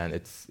people. And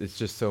it's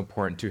just so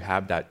important to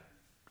have that,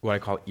 what I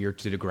call ear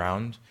to the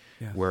ground,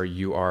 where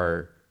you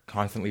are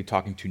constantly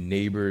talking to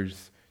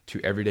neighbors, to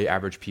everyday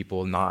average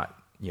people, not,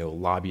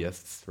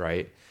 lobbyists,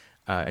 right?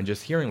 And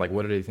just hearing,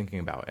 what are they thinking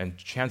about? And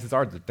chances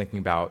are they're thinking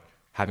about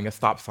having a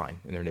stop sign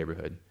in their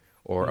neighborhood,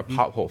 or a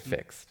pothole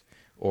fixed,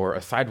 or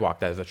a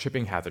sidewalk that is a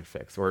tripping hazard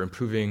fix, or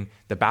improving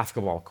the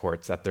basketball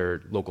courts at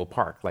their local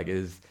park. Like, it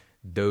is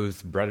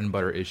those bread and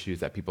butter issues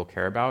that people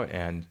care about.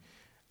 And,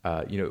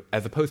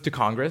 as opposed to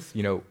Congress,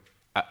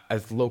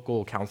 as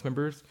local council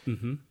members,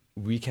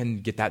 we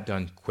can get that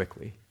done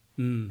quickly.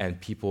 And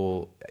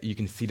you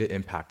can see the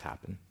impact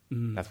happen.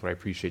 That's what I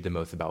appreciate the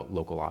most about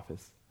local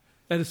office.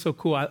 That is so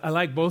cool. I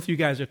like both you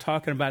guys are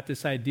talking about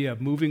this idea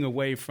of moving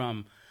away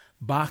from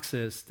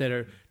boxes that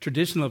are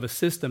traditional of a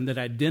system that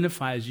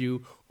identifies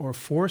you or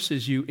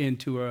forces you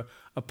into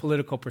a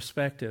political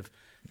perspective.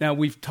 Now,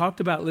 we've talked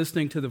about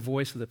listening to the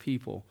voice of the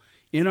people.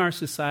 In our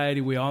society,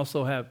 we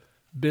also have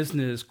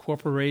business,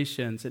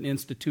 corporations, and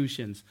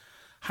institutions.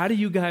 How do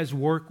you guys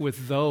work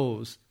with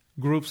those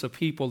groups of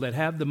people that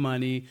have the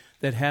money,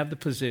 that have the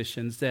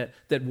positions, that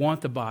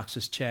want the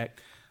boxes checked?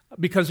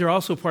 Because they're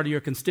also part of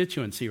your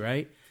constituency,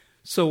 right?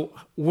 So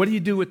what do you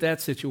do with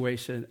that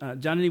situation?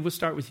 Johnny, we'll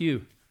start with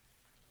you.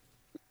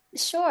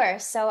 Sure.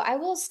 So I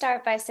will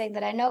start by saying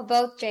that I know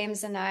both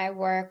James and I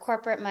were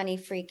corporate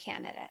money-free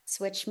candidates,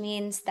 which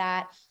means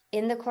that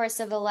in the course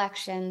of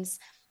elections,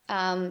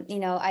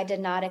 I did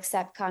not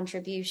accept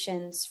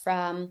contributions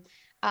from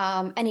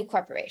any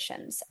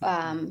corporations.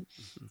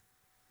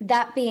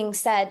 That being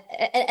said,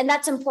 and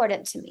that's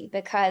important to me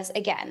because,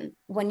 again,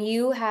 when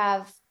you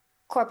have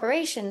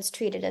corporations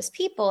treated as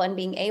people and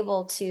being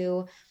able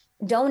to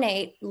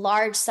donate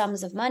large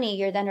sums of money,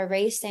 you're then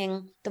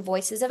erasing the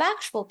voices of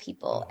actual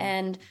people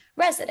and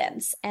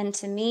residents. And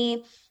to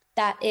me,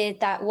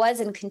 that was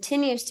and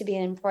continues to be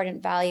an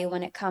important value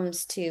when it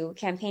comes to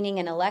campaigning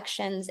in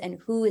elections and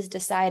who is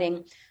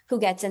deciding who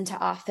gets into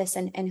office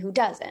and who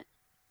doesn't.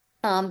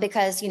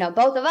 Because,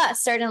 both of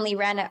us certainly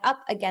ran up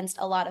against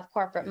a lot of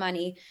corporate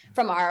money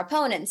from our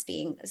opponents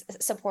being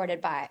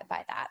supported by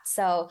that.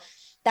 So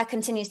that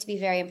continues to be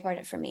very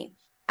important for me.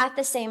 At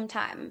the same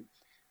time,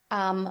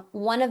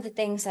 one of the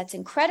things that's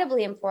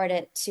incredibly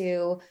important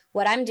to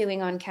what I'm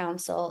doing on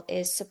council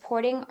is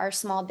supporting our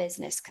small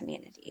business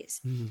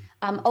communities.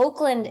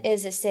 Oakland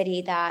is a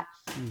city that,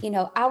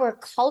 our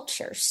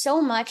culture,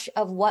 so much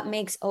of what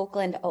makes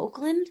Oakland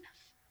Oakland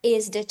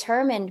is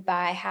determined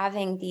by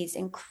having these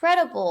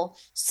incredible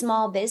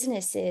small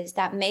businesses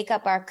that make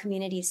up our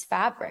community's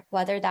fabric,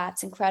 whether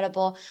that's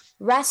incredible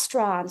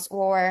restaurants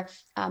or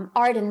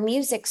art and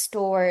music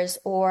stores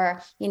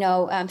or,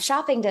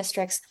 shopping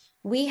districts.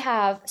 We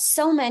have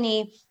so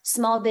many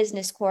small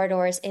business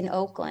corridors in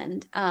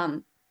Oakland.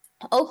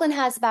 Oakland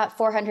has about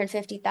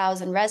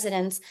 450,000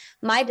 residents.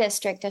 My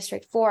district,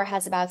 District 4,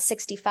 has about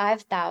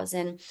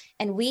 65,000.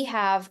 And we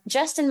have,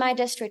 just in my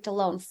district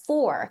alone,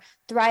 4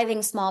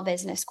 thriving small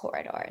business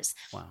corridors.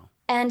 Wow.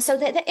 And so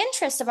the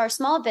interests of our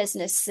small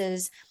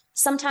businesses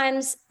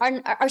sometimes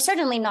are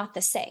certainly not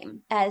the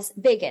same as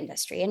big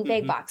industry and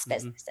big box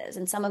businesses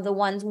and some of the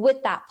ones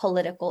with that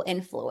political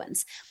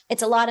influence.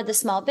 It's a lot of the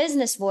small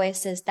business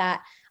voices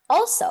that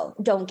also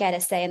don't get a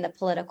say in the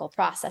political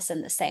process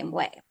in the same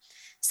way.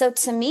 So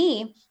to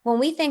me, when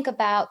we think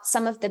about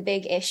some of the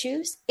big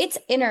issues, it's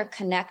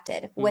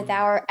interconnected with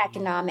our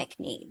economic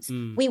needs.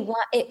 We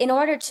want, in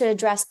order to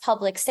address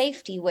public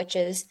safety, which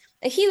is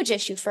a huge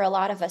issue for a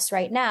lot of us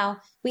right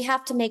now, we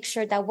have to make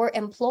sure that we're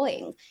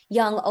employing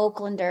young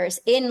Oaklanders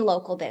in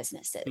local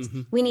businesses.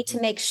 We need to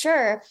make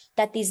sure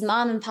that these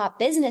mom and pop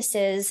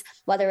businesses,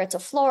 whether it's a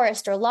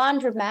florist or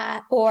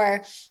laundromat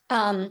or,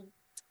 a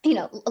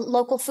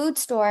local food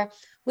store,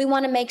 we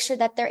want to make sure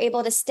that they're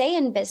able to stay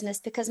in business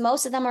because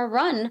most of them are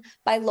run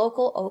by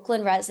local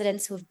Oakland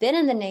residents who've been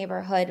in the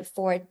neighborhood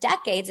for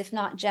decades, if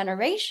not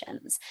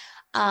generations.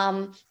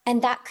 And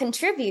that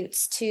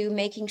contributes to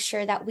making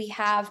sure that we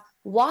have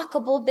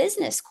walkable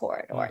business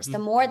corridors. The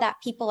more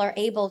that people are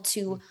able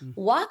to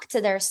walk to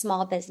their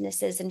small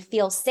businesses and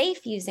feel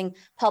safe using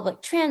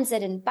public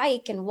transit and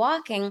bike and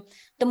walking,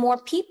 the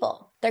more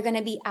people they're going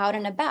to be out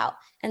and about.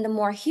 And the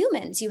more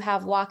humans you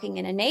have walking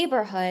in a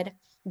neighborhood,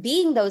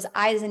 being those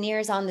eyes and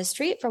ears on the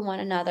street for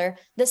one another,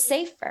 the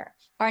safer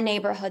our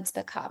neighborhoods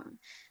become.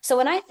 So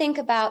when I think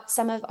about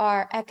some of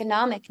our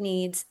economic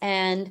needs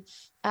and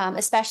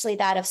especially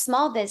that of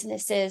small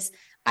businesses,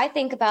 I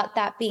think about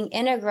that being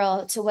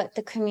integral to what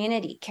the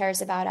community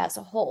cares about as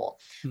a whole.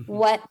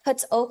 What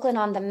puts Oakland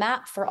on the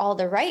map for all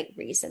the right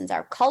reasons,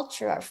 our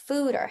culture, our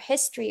food, our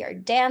history, our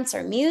dance,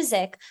 our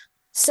music,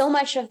 so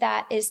much of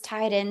that is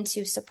tied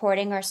into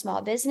supporting our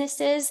small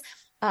businesses,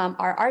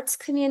 our arts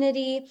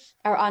community,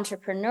 our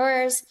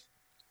entrepreneurs.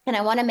 And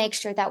I want to make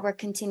sure that we're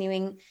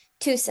continuing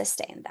to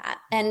sustain that.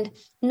 And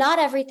not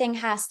everything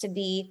has to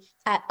be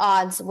at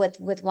odds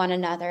with one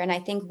another. And I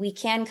think we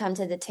can come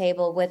to the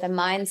table with a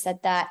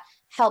mindset that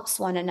helps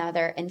one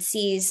another and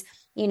sees,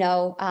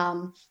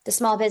 the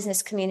small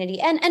business community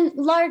and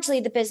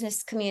largely the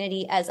business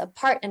community as a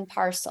part and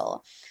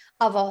parcel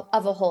of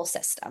a whole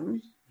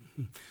system.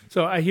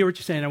 So I hear what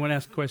you're saying. I want to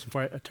ask a question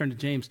before I turn to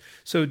James.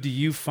 So do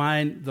you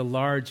find the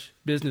large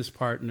business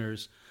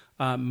partners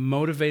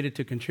motivated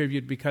to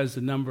contribute because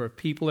the number of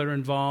people that are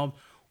involved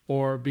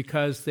or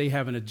because they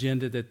have an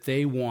agenda that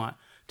they want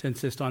to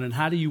insist on? And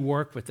how do you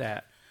work with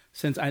that?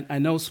 Since I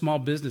know small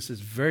business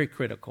is very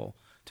critical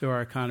to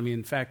our economy,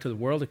 in fact, to the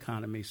world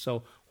economy.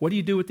 So what do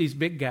you do with these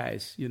big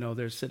guys,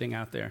 they're sitting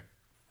out there?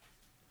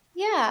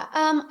 Yeah,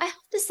 I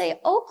have to say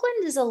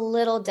Oakland is a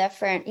little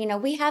different.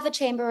 We have a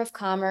Chamber of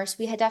Commerce.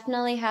 We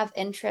definitely have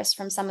interest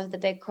from some of the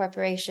big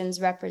corporations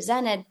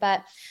represented,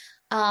 but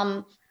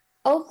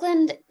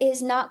Oakland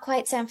is not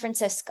quite San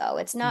Francisco.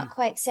 It's not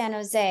quite San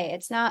Jose.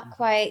 It's not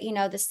quite,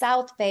 the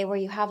South Bay, where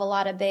you have a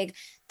lot of big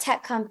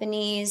tech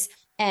companies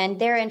and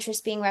their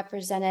interests being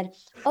represented.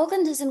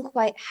 Oakland doesn't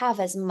quite have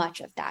as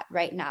much of that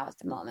right now at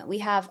the moment. We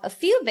have a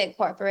few big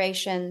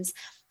corporations,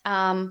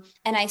 and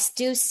I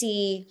do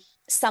see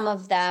some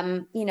of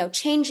them,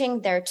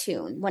 changing their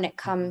tune when it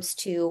comes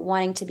to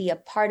wanting to be a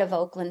part of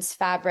Oakland's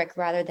fabric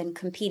rather than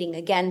competing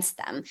against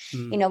them.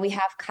 We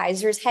have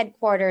Kaiser's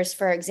headquarters,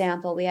 for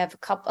example. We have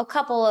a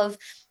couple of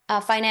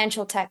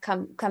financial tech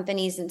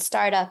companies and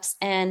startups,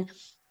 and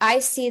I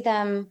see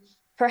them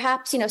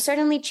perhaps,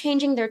 certainly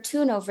changing their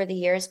tune over the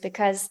years,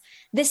 because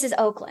this is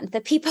Oakland.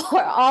 The people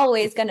are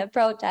always going to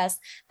protest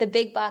the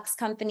big box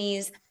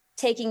companies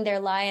taking their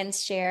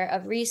lion's share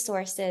of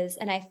resources.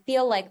 And I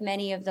feel like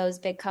many of those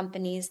big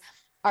companies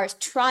are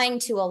trying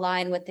to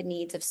align with the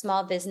needs of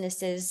small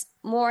businesses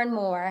more and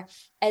more,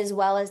 as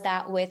well as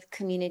that with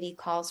community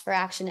calls for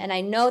action. And I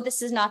know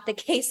this is not the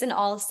case in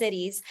all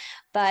cities,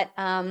 but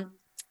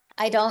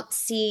I don't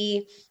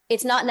see,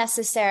 it's not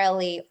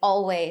necessarily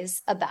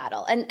always a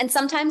battle. And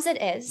sometimes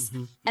it is.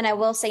 And I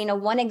will say,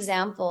 one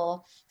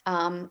example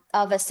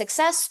of a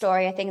success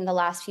story, I think, in the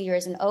last few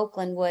years in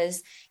Oakland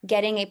was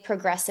getting a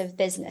progressive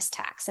business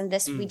tax. And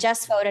this, we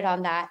just voted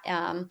on that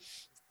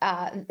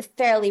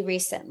fairly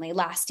recently,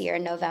 last year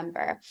in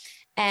November.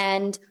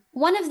 And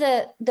one of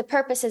the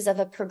purposes of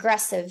a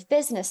progressive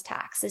business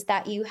tax is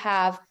that you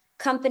have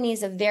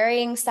companies of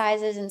varying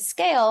sizes and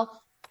scale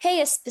pay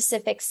a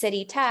specific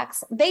city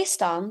tax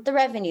based on the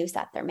revenues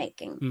that they're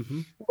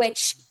making,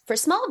 which for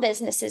small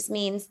businesses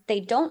means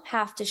they don't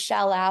have to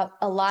shell out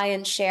a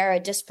lion's share, a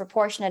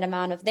disproportionate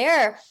amount of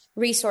their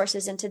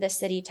resources into the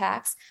city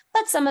tax,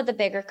 but some of the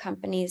bigger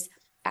companies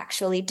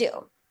actually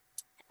do.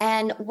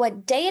 And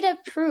what data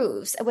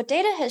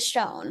has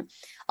shown,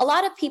 a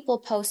lot of people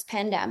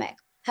post-pandemic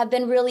have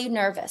been really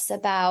nervous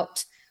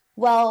about,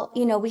 well,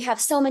 we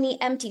have so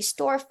many empty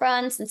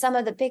storefronts and some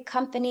of the big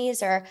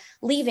companies are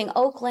leaving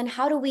Oakland.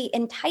 How do we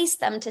entice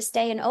them to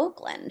stay in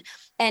Oakland?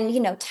 And,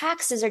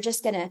 taxes are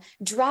just going to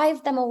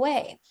drive them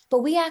away. But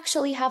we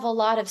actually have a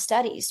lot of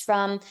studies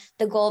from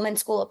the Goldman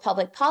School of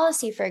Public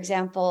Policy, for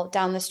example,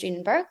 down the street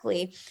in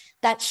Berkeley,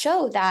 that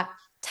show that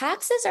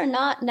taxes are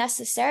not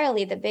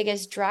necessarily the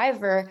biggest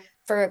driver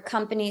for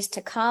companies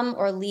to come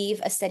or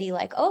leave a city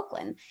like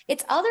Oakland.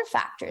 It's other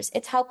factors.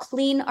 It's how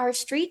clean our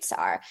streets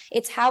are.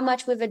 It's how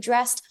much we've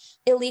addressed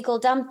illegal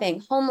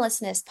dumping,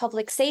 homelessness,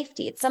 public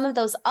safety. It's some of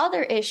those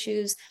other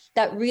issues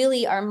that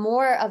really are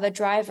more of a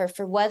driver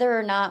for whether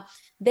or not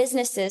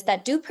businesses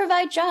that do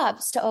provide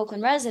jobs to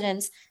Oakland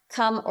residents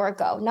come or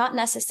go, not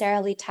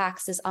necessarily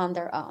taxes on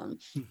their own.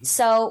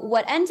 So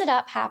what ended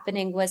up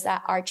happening was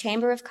that our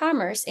Chamber of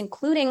Commerce,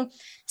 including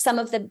some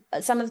of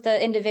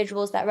the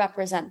individuals that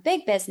represent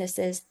big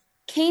businesses,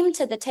 came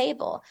to the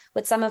table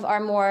with some of our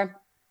more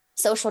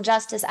social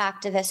justice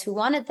activists who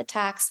wanted the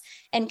tax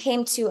and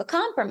came to a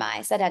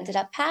compromise that ended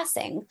up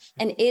passing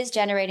and is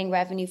generating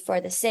revenue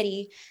for the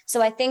city. So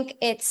I think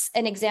it's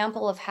an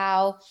example of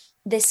how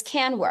this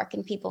can work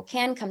and people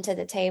can come to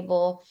the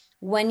table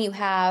when you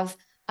have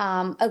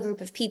a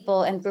group of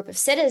people and group of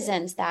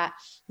citizens that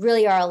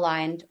really are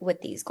aligned with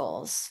these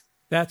goals.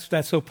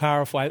 That's so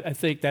powerful. I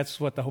think that's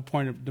what the whole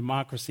point of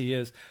democracy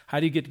is. How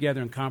do you get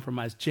together and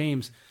compromise?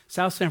 James,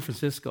 South San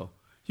Francisco,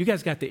 you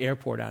guys got the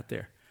airport out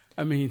there.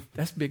 I mean,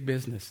 that's big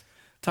business.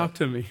 Talk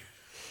to me.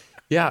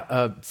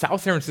 Yeah,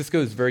 South San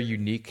Francisco is very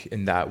unique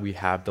in that we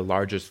have the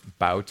largest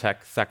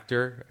biotech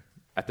sector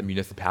at the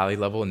municipality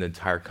level in the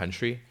entire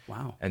country.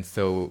 Wow. And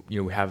so,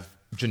 we have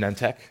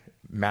Genentech,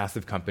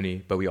 massive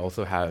company, but we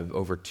also have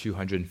over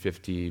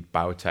 250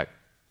 biotech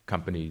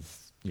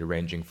companies,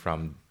 ranging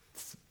from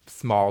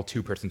small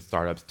 2-person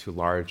startups to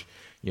large,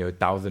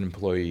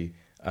 1,000-employee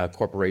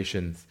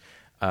corporations.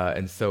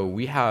 And so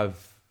we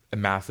have a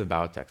massive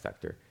biotech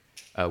sector.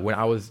 When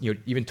I was,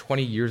 even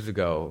 20 years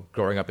ago,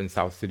 growing up in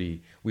South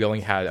City, we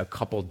only had a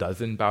couple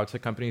dozen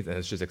biotech companies, and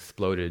it's just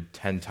exploded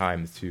 10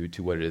 times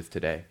to what it is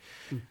today.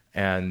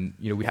 And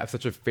we have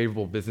such a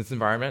favorable business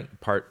environment,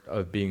 part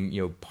of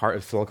being part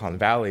of Silicon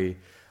Valley,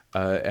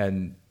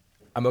 and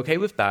I'm okay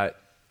with that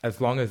as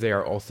long as they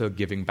are also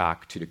giving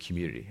back to the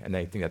community. And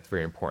I think that's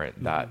very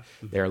important, that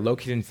they are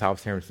located in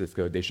South San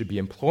Francisco. They should be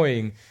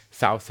employing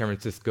South San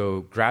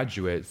Francisco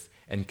graduates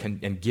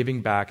and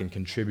giving back and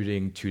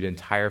contributing to the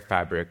entire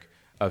fabric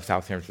of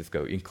South San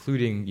Francisco,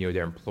 including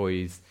their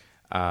employees,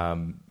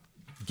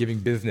 giving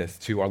business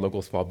to our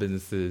local small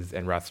businesses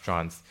and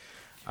restaurants.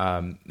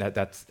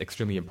 That's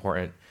extremely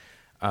important.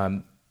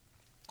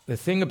 The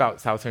thing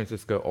about South San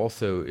Francisco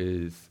also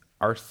is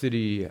our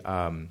city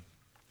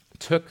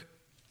took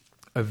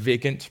a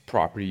vacant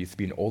property, used to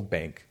be an old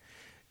bank,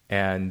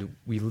 and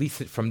we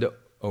leased it from the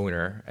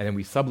owner, and then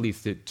we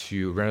subleased it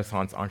to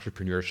Renaissance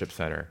Entrepreneurship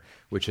Center,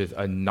 which is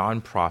a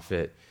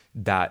nonprofit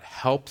that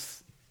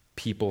helps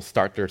people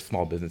start their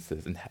small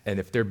businesses, and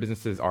if their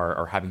businesses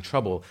are having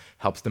trouble,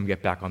 helps them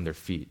get back on their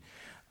feet.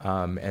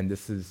 And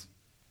this is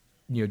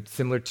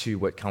similar to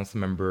what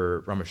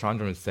Councilmember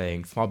Ramachandran was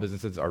saying. Small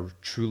businesses are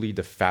truly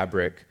the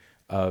fabric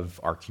of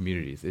our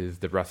communities. It is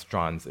the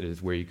restaurants, it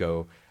is where you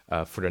go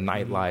for the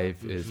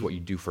nightlife, it is what you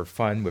do for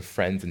fun with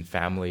friends and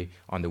family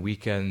on the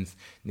weekends.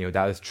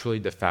 That is truly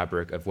the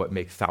fabric of what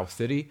makes South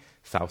City,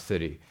 South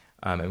City.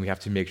 And we have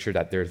to make sure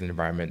that there's an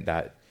environment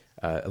that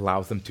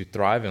allows them to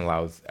thrive and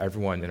allows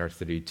everyone in our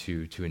city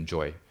to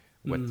enjoy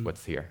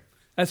what's here.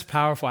 That's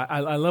powerful.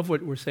 I love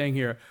what we're saying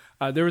here.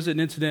 There was an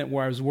incident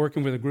where I was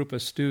working with a group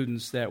of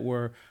students that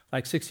were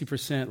like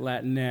 60%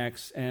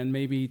 Latinx and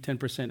maybe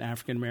 10%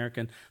 African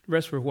American. The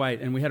rest were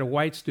white. And we had a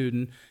white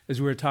student, as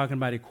we were talking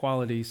about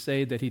equality,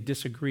 say that he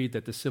disagreed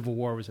that the Civil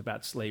War was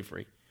about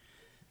slavery.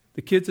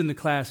 The kids in the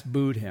class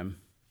booed him,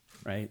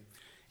 right?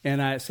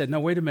 And I said, no,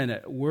 wait a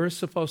minute. We're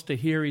supposed to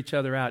hear each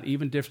other out,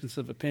 even difference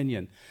of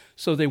opinion.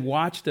 So they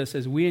watched us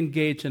as we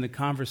engaged in a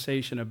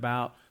conversation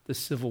about the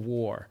Civil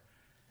War.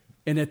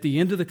 And at the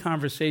end of the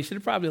conversation,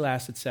 it probably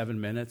lasted 7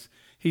 minutes,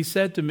 he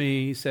said to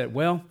me,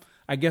 well,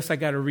 I guess I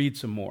got to read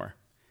some more.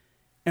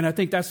 And I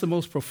think that's the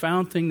most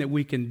profound thing that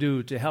we can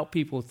do to help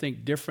people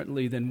think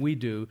differently than we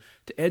do,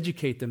 to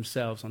educate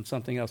themselves on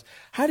something else.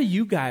 How do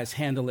you guys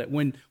handle it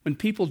when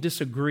people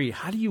disagree?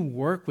 How do you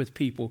work with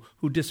people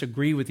who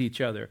disagree with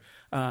each other?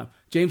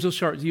 James, we'll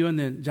start with you, and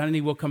then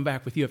Johnny, we'll come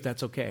back with you if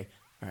that's okay.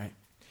 All right.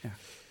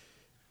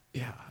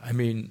 Yeah. I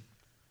mean,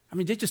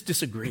 they just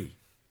disagree.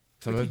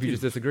 Some of you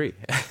just disagree.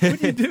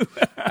 What do you do?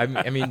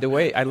 I mean, the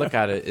way I look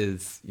at it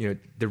is,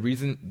 the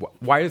reason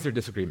why is there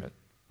disagreement,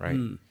 right?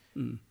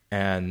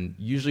 And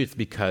usually it's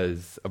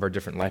because of our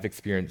different life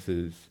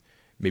experiences.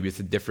 Maybe it's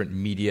the different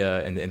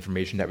media and the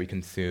information that we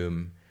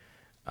consume.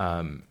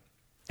 And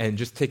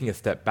just taking a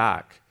step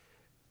back,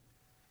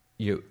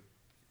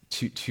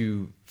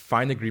 to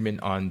find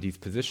agreement on these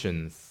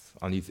positions,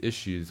 on these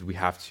issues, we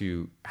have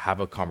to have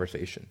a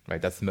conversation,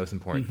 right? That's the most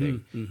important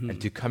thing.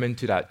 And to come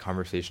into that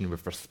conversation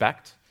with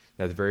respect,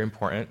 that's very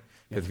important,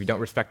 because if you don't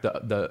respect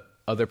the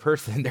other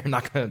person, they're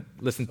not going to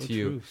listen to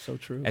you. So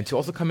true. And to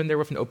also come in there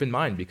with an open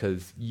mind,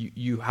 because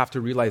you have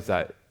to realize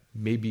that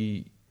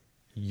maybe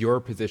your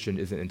position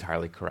isn't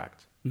entirely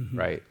correct,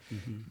 right?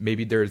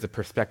 Maybe there's a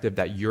perspective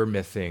that you're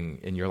missing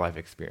in your life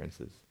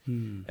experiences.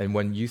 And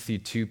when you see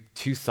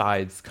two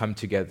sides come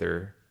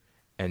together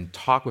and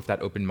talk with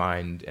that open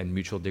mind and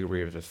mutual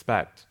degree of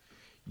respect,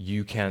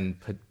 you can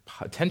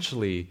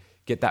potentially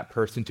get that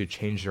person to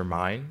change their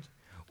mind,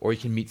 or you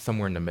can meet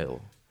somewhere in the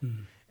middle.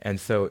 And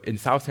so in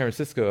South San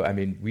Francisco,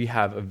 we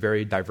have a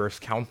very diverse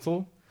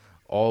council,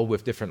 all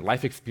with different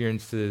life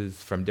experiences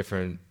from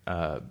different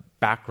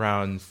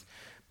backgrounds,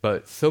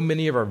 but so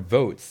many of our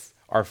votes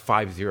are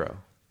 5-0.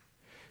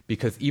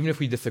 Because even if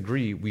we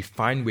disagree, we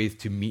find ways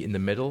to meet in the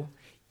middle.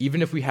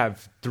 Even if we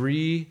have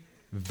 3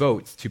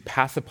 votes to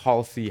pass a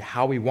policy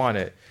how we want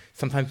it,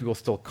 sometimes we will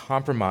still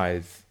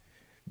compromise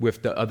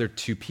with the other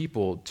 2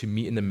 people to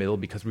meet in the middle,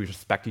 because we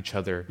respect each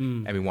other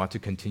and we want to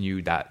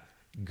continue that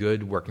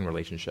good working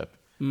relationship.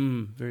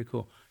 Very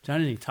cool.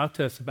 Johnny, talk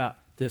to us about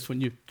this.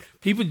 When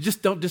people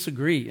just don't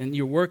disagree and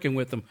you're working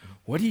with them,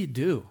 what do you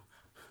do?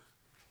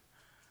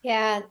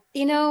 Yeah,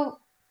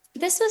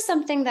 this was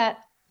something that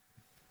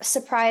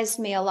surprised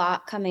me a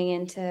lot coming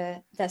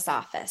into this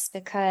office,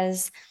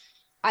 because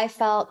I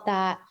felt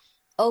that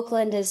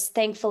Oakland is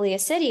thankfully a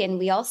city, and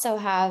we also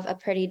have a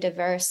pretty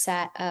diverse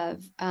set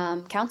of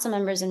council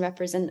members and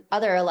represent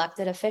other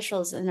elected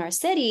officials in our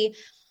city.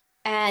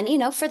 And,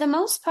 for the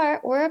most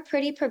part, we're a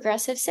pretty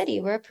progressive city.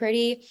 We're a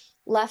pretty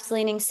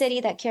left-leaning city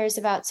that cares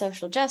about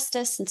social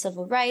justice and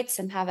civil rights,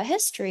 and have a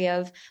history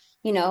of,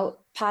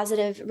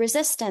 positive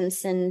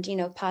resistance and,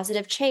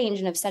 positive change,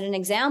 and have set an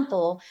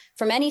example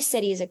for many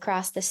cities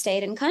across the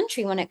state and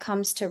country when it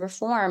comes to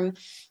reform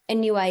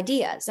and new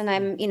ideas. And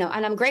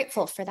I'm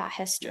grateful for that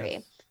history.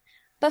 Yes.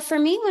 But for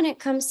me, when it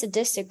comes to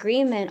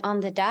disagreement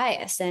on the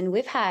dais, and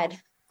we've had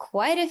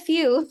quite a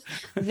few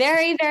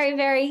very, very,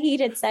 very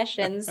heated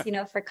sessions,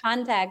 for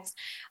context,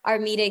 our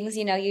meetings,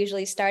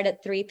 usually start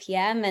at 3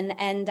 p.m. and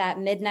end at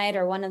midnight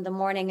or 1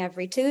 a.m.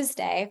 every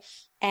Tuesday.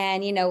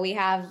 And, we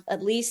have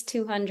at least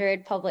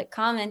 200 public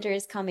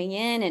commenters coming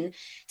in and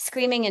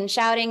screaming and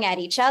shouting at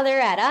each other,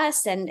 at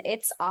us. And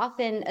it's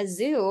often a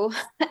zoo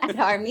at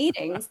our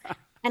meetings.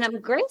 And I'm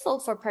grateful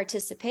for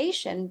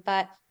participation.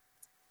 But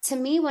to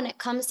me, when it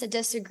comes to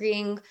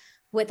disagreeing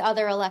with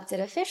other elected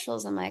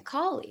officials and my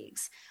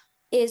colleagues,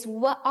 is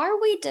what are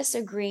we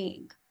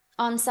disagreeing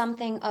on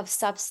something of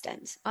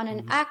substance, on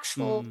an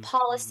actual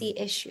policy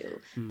issue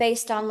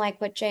based on, like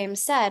what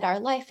James said, our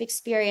life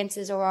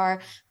experiences or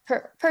our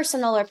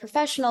personal or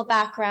professional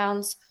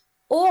backgrounds?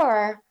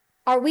 Or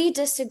are we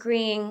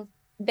disagreeing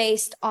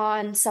based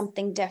on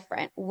something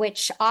different,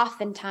 which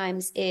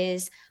oftentimes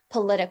is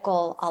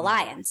political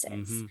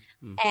alliances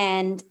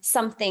and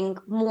something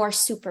more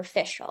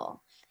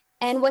superficial?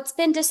 And what's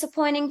been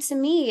disappointing to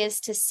me is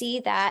to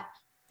see that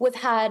we've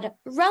had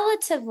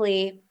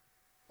relatively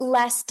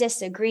less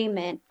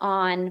disagreement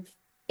on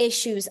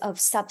issues of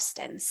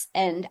substance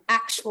and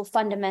actual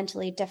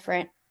fundamentally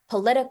different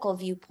political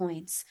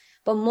viewpoints,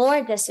 but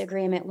more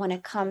disagreement when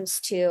it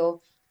comes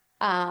to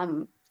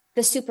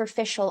the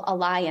superficial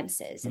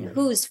alliances and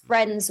who's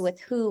friends with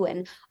who.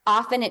 And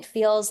often it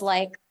feels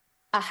like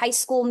a high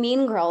school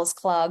mean girls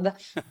club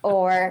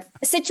or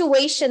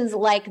situations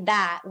like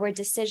that where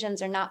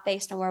decisions are not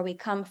based on where we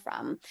come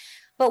from.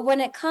 But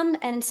when it comes,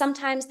 and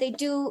sometimes they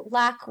do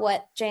lack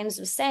what James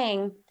was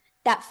saying,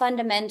 that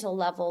fundamental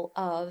level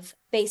of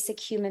basic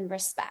human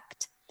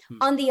respect.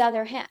 On the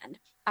other hand,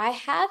 I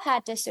have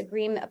had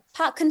disagreement,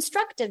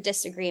 constructive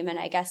disagreement,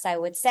 I guess I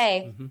would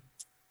say,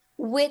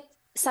 with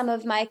some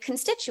of my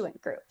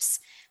constituent groups,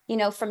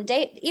 from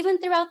even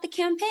throughout the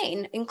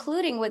campaign,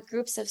 including with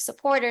groups of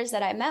supporters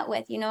that I met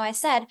with. I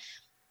said,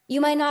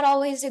 you might not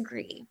always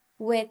agree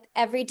with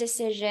every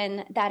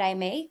decision that I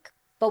make,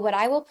 but what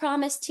I will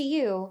promise to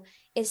you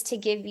is to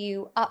give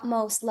you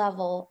utmost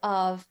level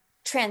of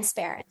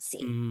transparency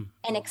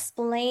and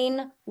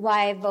explain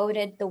why I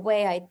voted the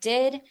way I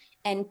did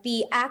and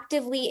be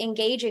actively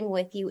engaging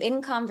with you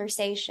in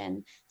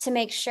conversation to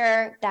make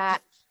sure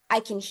that I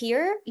can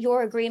hear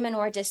your agreement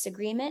or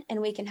disagreement and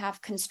we can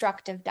have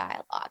constructive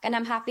dialogue. And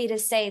I'm happy to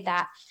say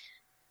that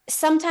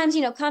sometimes,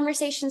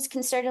 conversations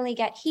can certainly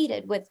get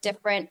heated with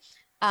different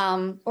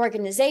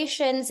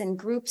organizations and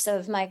groups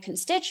of my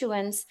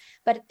constituents.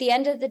 But at the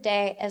end of the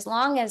day, as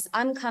long as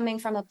I'm coming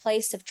from a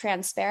place of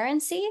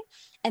transparency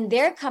and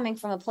they're coming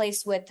from a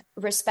place with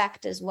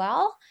respect as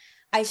well,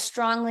 I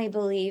strongly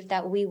believe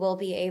that we will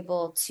be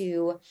able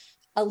to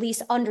at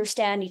least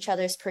understand each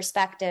other's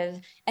perspective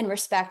and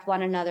respect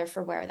one another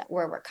for where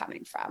we're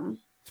coming from.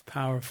 It's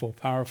powerful,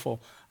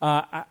 powerful.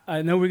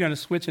 I know we're going to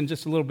switch in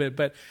just a little bit,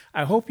 but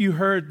I hope you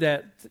heard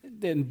that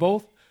in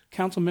both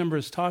council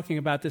members talking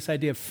about this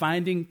idea of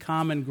finding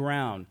common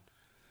ground.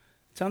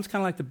 It sounds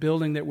kind of like the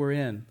building that we're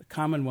in, the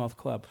Commonwealth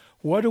Club.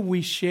 What do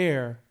we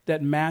share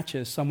that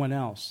matches someone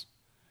else?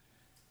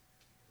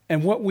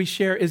 And what we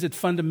share, is it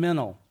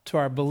fundamental to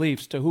our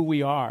beliefs, to who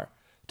we are,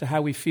 to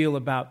how we feel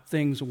about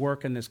things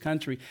work in this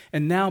country?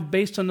 And now,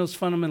 based on those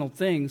fundamental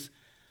things,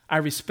 I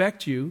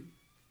respect you,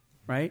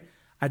 right?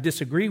 I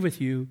disagree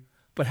with you,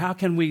 but how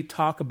can we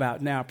talk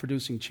about now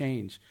producing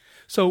change?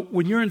 So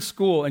when you're in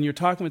school and you're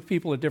talking with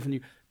people at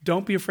different,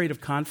 don't be afraid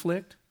of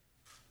conflict.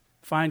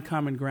 Find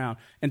common ground.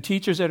 And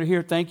teachers that are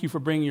here, thank you for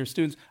bringing your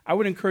students. I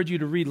would encourage you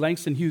to read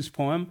Langston Hughes'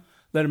 poem,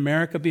 Let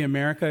America Be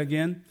America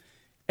Again,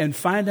 and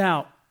find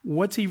out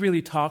what's he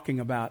really talking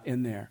about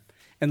in there,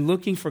 and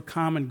looking for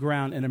common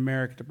ground in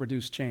America to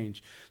produce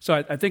change. So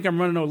I think I'm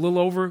running a little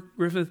over,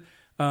 Griffith.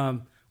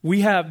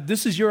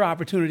 This is your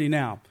opportunity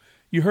now.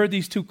 You heard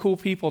these two cool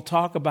people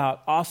talk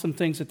about awesome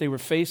things that they were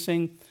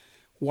facing,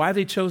 why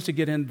they chose to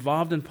get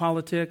involved in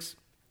politics,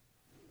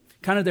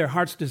 kind of their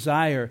heart's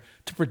desire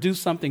to produce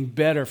something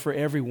better for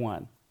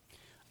everyone.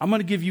 I'm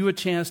going to give you a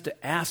chance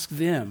to ask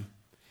them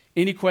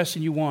any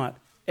question you want,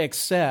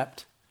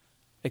 except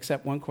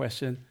one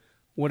question.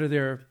 What are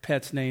their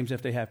pets' names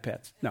if they have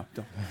pets? No,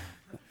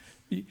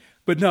 don't.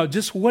 But no,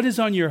 just what is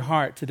on your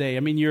heart today? I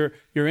mean, you're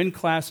in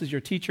classes,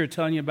 your teacher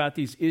telling you about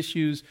these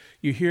issues,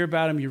 you hear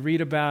about them, you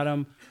read about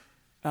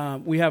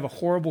them. We have a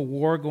horrible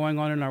war going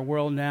on in our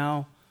world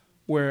now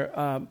where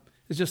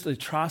it's just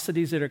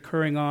atrocities that are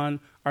occurring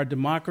on. Our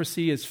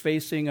democracy is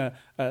facing a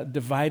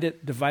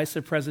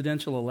divisive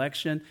presidential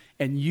election,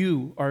 and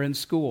you are in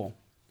school.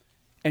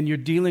 And you're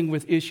dealing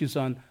with issues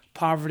on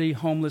poverty,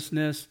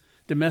 homelessness,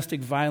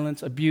 domestic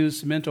violence,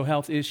 abuse, mental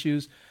health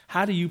issues.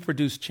 How do you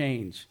produce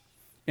change?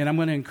 And I'm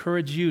going to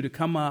encourage you to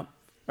come up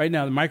right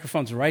now. The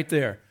microphone's right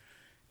there.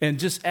 And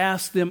just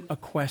ask them a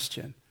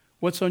question.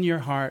 What's on your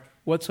heart?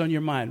 What's on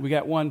your mind? We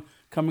got one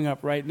coming up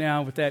right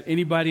now with that.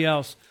 Anybody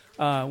else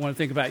want to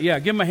think about it? Yeah,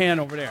 give them a hand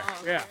over there.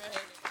 Yeah.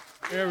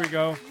 There we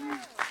go.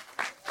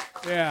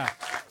 Yeah.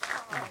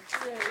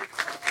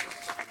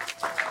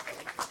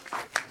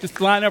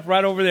 Just line up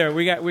right over there.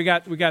 We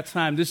got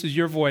time. This is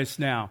your voice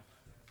now.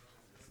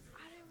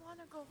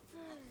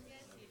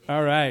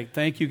 All right.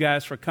 Thank you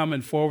guys for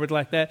coming forward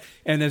like that.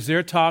 And as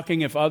they're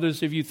talking, if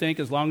others of you think,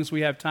 as long as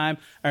we have time,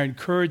 I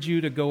encourage you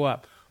to go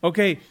up.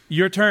 Okay,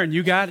 your turn.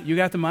 You got it. You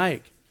got the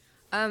mic.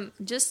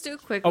 Just two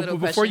quick little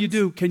questions. Before you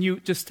do, can you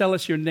just tell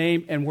us your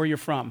name and where you're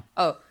from?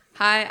 Oh,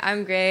 hi,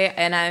 I'm Gray,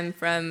 and I'm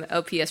from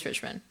LPS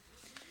Richmond.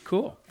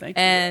 Cool. Thank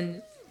you.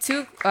 And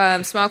two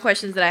small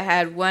questions that I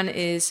had. One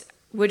is,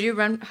 would you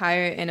run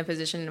higher in a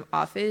position of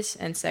office?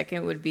 And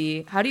second would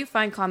be, how do you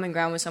find common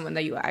ground with someone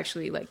that you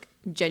actually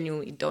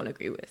genuinely don't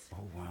agree with?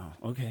 Oh, wow.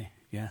 Okay.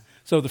 Yeah.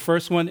 So the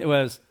first one, it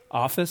was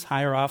office,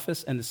 higher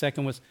office, and the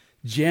second was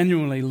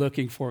genuinely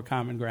looking for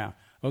common ground.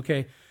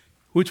 Okay.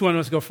 Which one of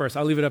us go first?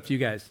 I'll leave it up to you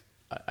guys.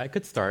 I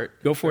could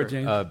start. Go for it,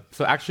 James.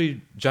 So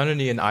actually,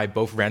 Janani and I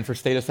both ran for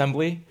state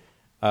assembly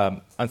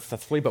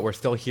unsuccessfully, but we're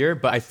still here.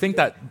 But I think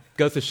that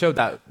goes to show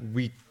that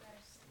we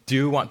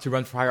do want to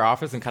run for higher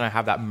office and kind of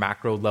have that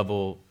macro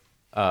level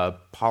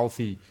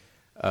policy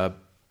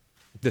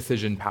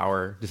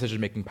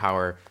decision-making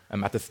power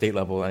at the state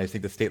level. And I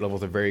think the state level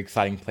is a very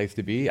exciting place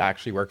to be. I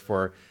actually work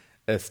for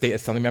a state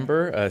assembly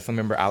member,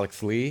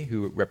 Alex Lee,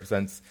 who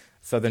represents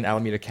Southern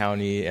Alameda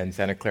County and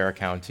Santa Clara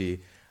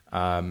County.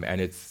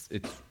 And it's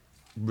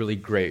really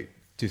great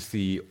to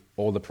see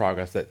all the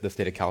progress that the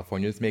state of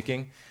California is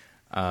making.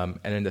 And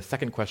then the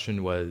second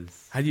question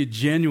was... How do you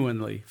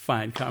genuinely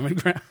find common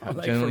ground?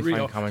 Genuinely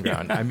find common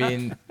ground. I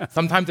mean,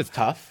 sometimes it's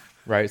tough,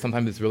 right?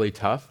 Sometimes it's really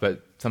tough,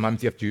 but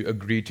sometimes you have to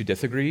agree to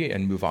disagree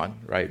and move on,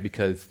 right?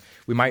 Because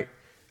we might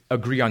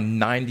agree on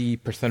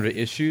 90% of the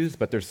issues,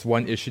 but there's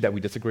one issue that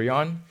we disagree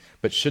on.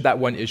 But should that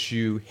one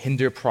issue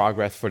hinder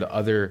progress for the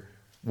other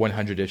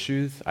 100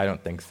 issues? I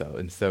don't think so.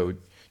 And so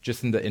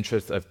just in the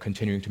interest of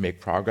continuing to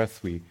make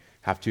progress, we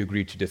have to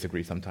agree to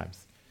disagree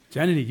sometimes.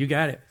 Janani, you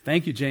got it.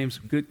 Thank you, James.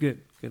 Good,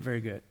 very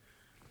good.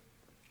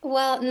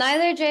 Well,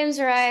 neither James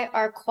or I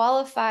are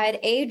qualified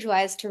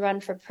age-wise to run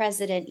for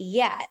president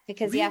yet,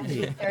 because you have to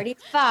be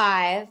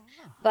 35.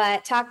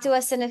 But talk to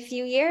us in a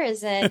few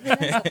years, and who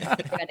knows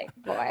what we're ready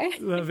for.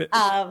 Love it.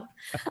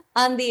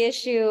 On the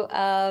issue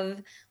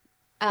of,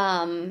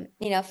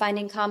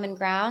 finding common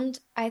ground,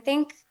 I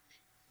think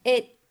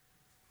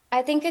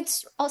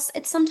it's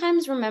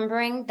sometimes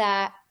remembering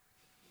that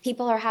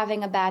people are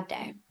having a bad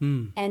day.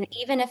 And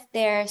even if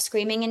they're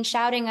screaming and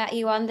shouting at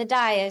you on the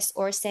dais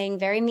or saying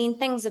very mean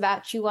things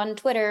about you on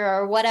Twitter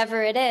or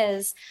whatever it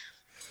is,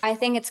 I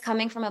think it's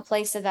coming from a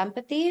place of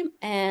empathy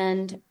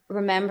and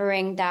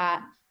remembering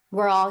that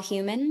we're all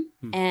human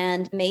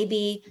and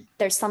maybe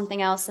there's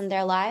something else in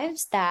their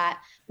lives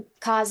that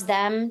caused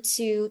them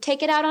to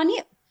take it out on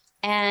you.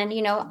 And,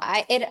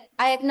 I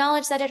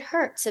acknowledge that it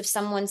hurts if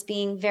someone's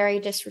being very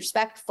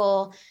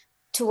disrespectful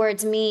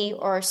towards me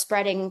or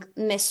spreading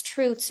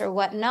mistruths or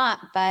whatnot.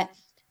 But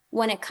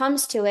when it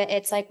comes to it,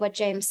 it's like what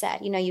James said,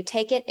 you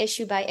take it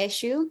issue by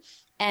issue.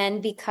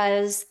 And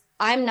because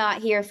I'm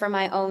not here for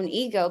my own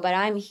ego, but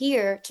I'm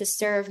here to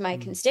serve my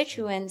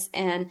constituents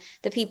and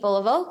the people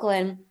of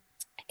Oakland,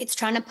 it's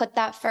trying to put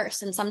that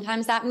first. And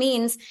sometimes that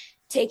means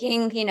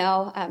taking,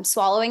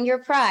 swallowing your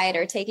pride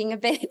or taking a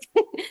big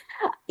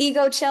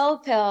ego chill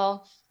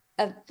pill,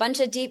 a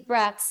bunch of deep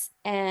breaths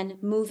and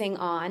moving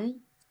on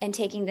and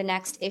taking the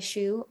next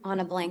issue on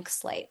a blank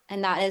slate.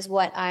 And that is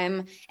what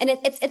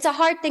it's a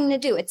hard thing to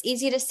do. It's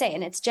easy to say,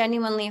 and it's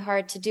genuinely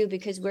hard to do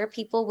because we're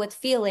people with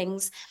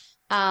feelings,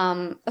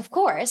 of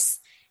course,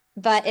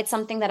 but it's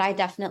something that I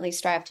definitely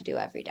strive to do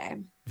every day.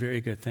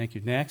 Very good. Thank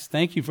you. Next.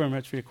 Thank you very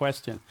much for your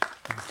question.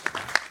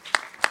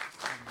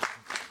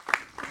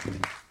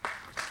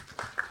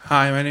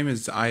 Hi, my name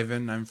is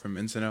Ivan. I'm from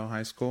Encinal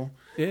High School.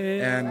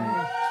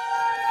 Yeah.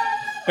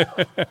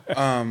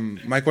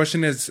 And my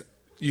question is,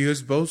 you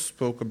guys both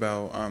spoke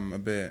about a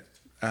bit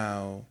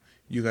how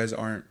you guys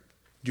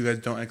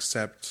don't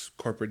accept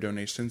corporate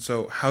donations.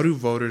 So how do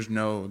voters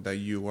know that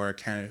you are a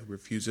candidate who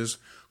refuses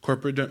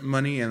corporate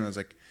money? And I was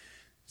like,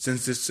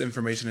 since this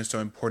information is so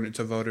important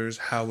to voters,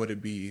 how would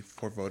it be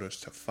for voters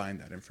to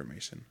find that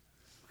information?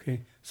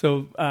 Okay.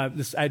 So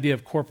this idea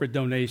of corporate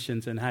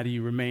donations and how do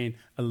you remain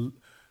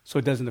so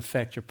it doesn't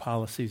affect your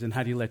policies, and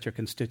how do you let your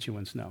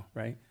constituents know,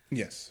 right?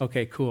 Yes.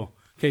 Okay, cool.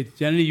 Okay,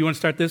 Jenny, you want to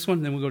start this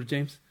one? Then we'll go to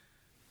James.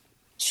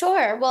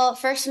 Sure. Well,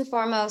 first and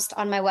foremost,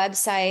 on my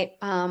website,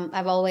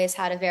 I've always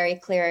had a very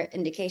clear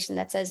indication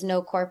that says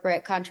no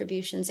corporate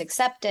contributions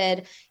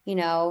accepted.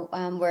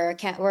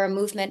 We're a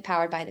movement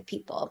powered by the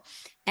people.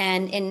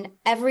 And in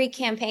every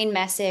campaign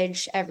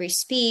message, every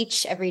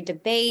speech, every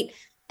debate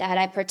that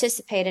I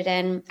participated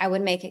in, I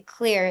would make it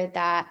clear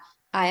that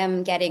I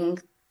am getting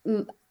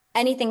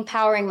anything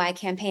powering my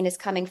campaign is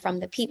coming from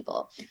the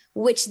people,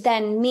 which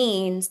then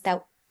means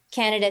that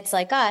candidates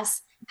like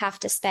us have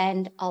to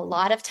spend a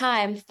lot of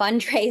time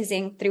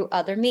fundraising through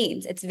other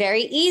means. It's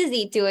very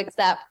easy to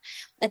accept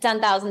a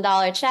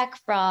 $10,000 check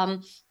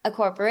from a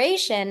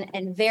corporation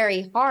and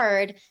very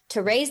hard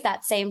to raise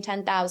that same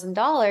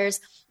 $10,000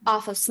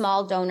 off of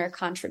small donor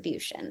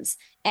contributions.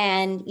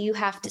 And you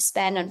have to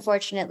spend,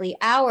 unfortunately,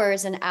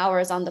 hours and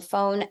hours on the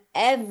phone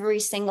every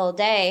single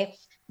day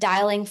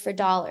dialing for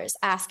dollars,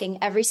 asking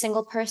every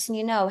single person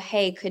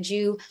hey, could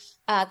you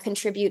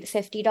contribute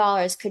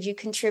 $50? Could you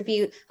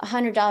contribute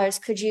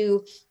 $100? Could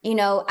you,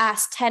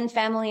 ask 10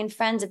 family and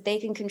friends if they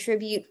can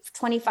contribute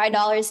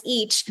 $25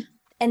 each?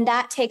 And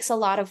that takes a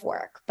lot of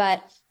work.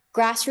 But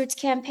grassroots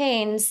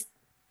campaigns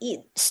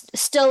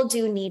still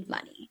do need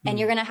money. And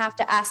you're going to have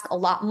to ask a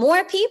lot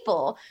more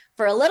people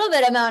for a little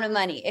bit amount of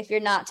money if you're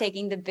not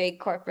taking the big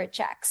corporate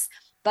checks.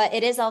 But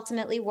it is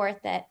ultimately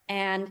worth it.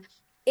 And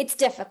it's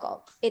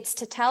difficult. It's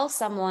to tell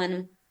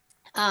someone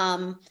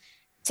to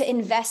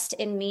invest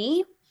in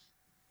me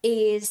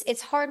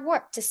it's hard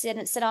work to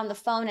sit on the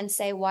phone and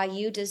say why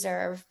you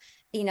deserve,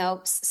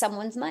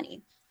 someone's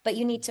money. But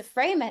you need to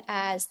frame it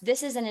as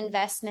this is an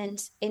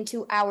investment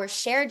into our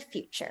shared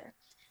future.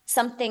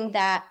 Something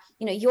that,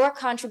 your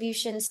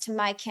contributions to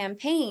my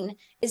campaign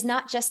is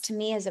not just to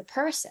me as a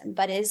person,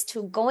 but is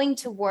to going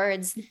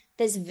towards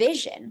this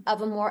vision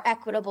of a more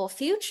equitable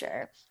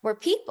future where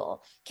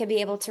people can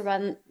be able to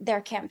run their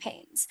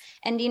campaigns.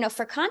 And,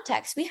 for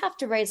context, we have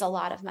to raise a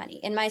lot of money.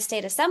 In my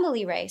state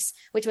assembly race,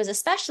 which was a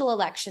special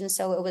election,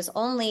 so it was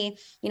only,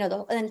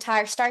 the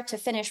entire start to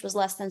finish was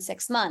less than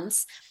 6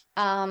 months.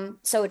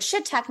 So it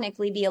should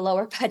technically be a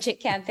lower budget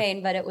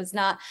campaign, but it was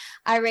not.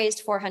 I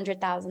raised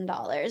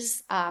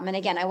 $400,000. And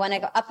again, I want to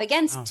go up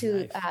against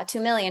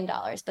 $2 million,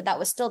 but that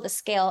was still the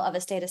scale of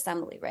a state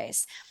assembly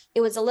race.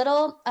 It was a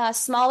little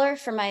smaller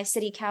for my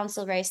city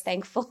council race,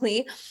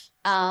 thankfully.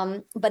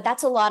 But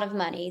that's a lot of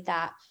money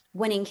that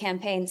winning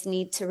campaigns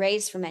need to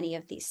raise for many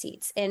of these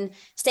seats. In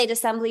state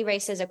assembly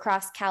races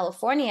across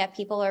California,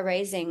 people are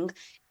raising,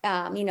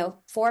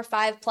 $4 or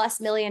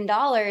 $5+ million.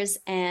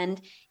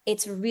 And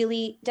it's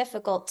really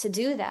difficult to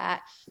do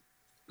that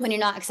when you're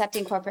not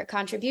accepting corporate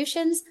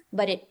contributions,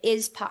 but it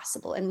is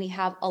possible. And we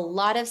have a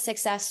lot of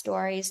success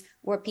stories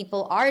where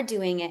people are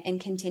doing it and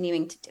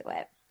continuing to do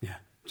it. Yeah.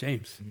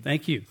 James,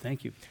 thank you.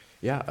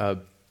 Yeah.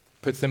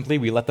 Put simply,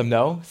 we let them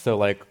know. So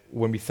like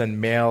when we send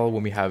mail,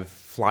 when we have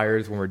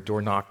flyers, when we're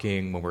door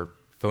knocking, when we're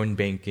phone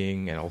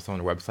banking, and also on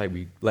our website,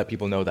 we let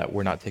people know that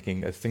we're not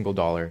taking a single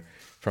dollar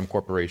from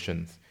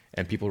corporations.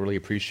 And people really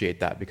appreciate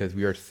that because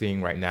we are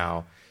seeing right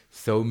now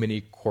so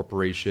many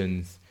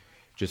corporations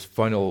just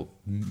funnel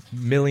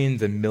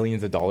millions and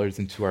millions of dollars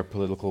into our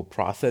political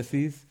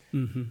processes.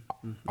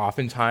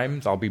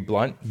 Oftentimes, I'll be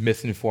blunt,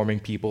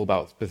 misinforming people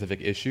about specific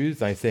issues.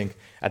 And I think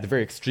at the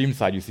very extreme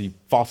side, you see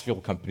fossil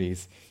fuel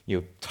companies,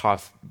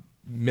 toss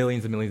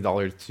millions and millions of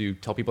dollars to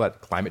tell people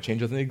that climate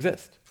change doesn't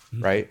exist,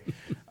 right?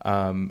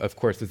 Of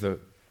course, there's a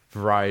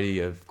variety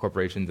of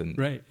corporations and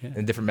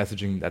different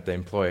messaging that they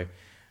employ.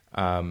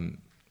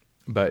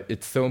 But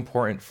it's so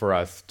important for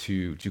us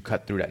to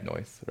cut through that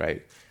noise,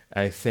 right?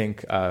 And I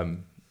think,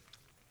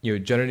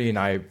 Jenny and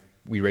I,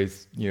 we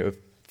raised, a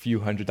few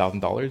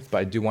 $100,000, but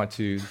I do want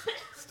to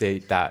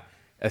state that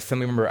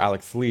Assemblymember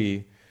Alex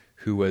Lee,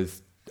 who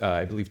was,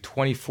 I believe,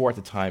 24 at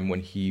the time when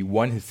he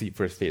won his seat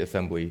for a state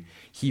assembly,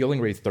 he only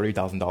raised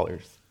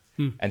 $30,000.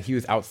 And he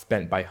was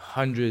outspent by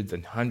hundreds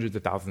and hundreds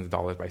of thousands of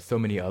dollars by so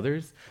many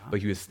others, but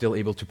he was still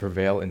able to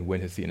prevail and win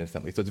his seat in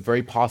assembly. So it's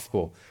very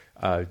possible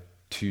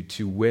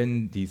to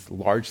win these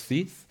large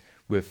seats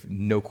with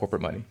no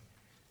corporate money.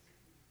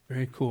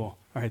 Very cool.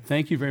 All right,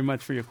 thank you very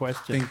much for your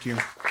question. Thank you.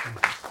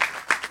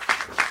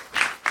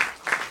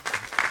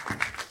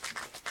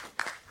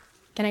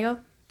 Can I go?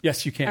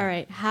 Yes, you can. All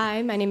right.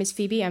 Hi, my name is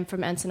Phoebe. I'm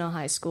from Encinal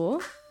High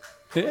School.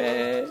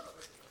 Hey.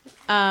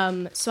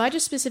 So I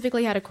just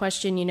specifically had a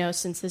question,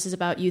 since this is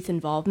about youth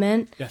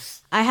involvement.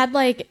 Yes. I had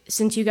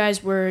since you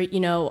guys were,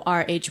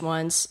 our age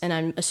once, and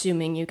I'm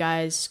assuming you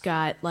guys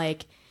got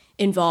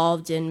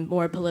involved in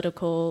more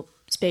political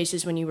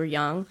spaces when you were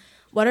young.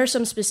 What are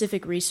some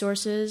specific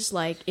resources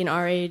in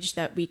our age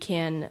that we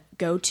can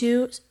go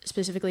to,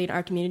 specifically in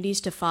our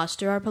communities, to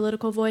foster our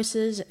political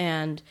voices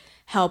and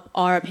help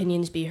our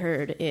opinions be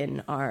heard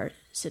in our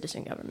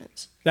citizen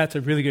governments? That's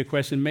a really good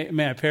question.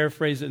 May I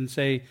paraphrase it and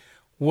say,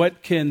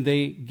 what can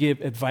they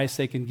give advice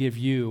they can give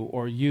you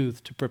or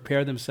youth to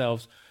prepare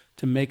themselves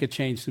to make a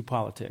change through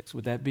politics?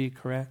 Would that be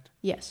correct?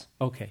 Yes.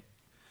 Okay.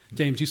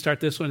 James, you start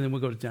this one, and then we'll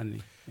go to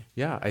Johnny.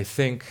 Yeah, I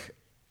think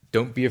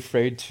don't be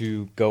afraid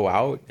to go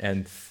out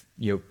and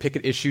pick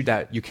an issue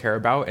that you care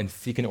about and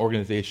seek an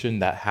organization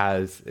that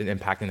has an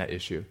impact on that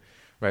issue,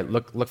 right?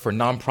 Look for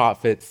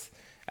nonprofits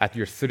at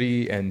your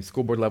city and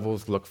school board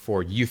levels. Look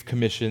for youth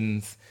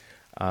commissions.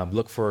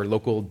 Look for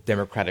local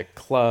Democratic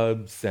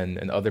clubs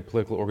and other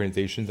political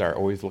organizations that are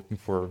always looking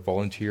for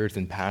volunteers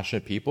and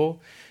passionate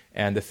people.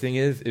 And the thing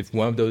is, if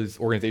one of those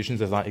organizations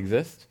does not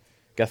exist,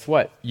 guess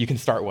what? You can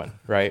start one,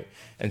 right?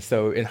 And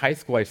so in high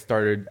school, I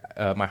started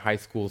my high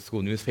school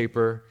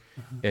newspaper.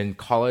 In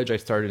college, I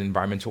started an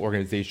environmental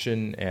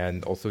organization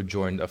and also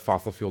joined a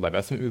fossil fuel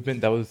divestment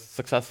movement that was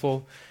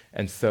successful.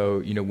 And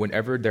so,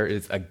 whenever there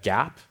is a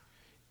gap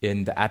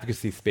in the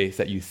advocacy space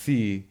that you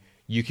see,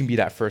 you can be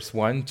that first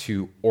one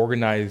to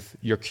organize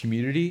your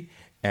community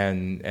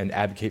and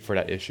advocate for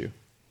that issue.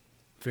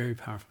 Very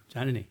powerful.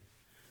 Janani.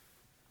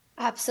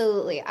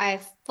 Absolutely. I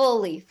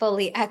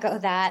fully echo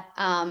that.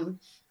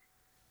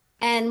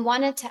 And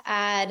wanted to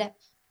add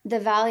the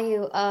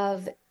value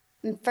of,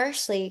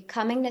 firstly,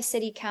 coming to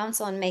city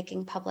council and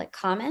making public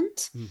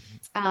comment.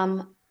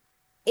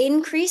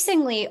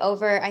 Increasingly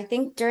I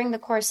think during the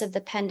course of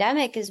the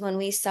pandemic is when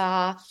we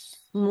saw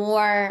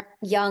more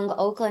young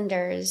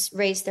Oaklanders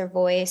raise their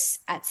voice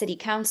at city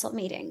council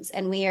meetings.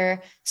 And we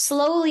are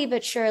slowly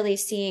but surely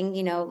seeing,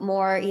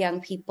 more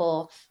young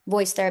people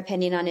voice their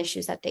opinion on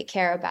issues that they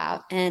care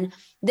about. And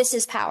this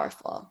is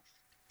powerful.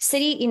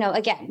 City,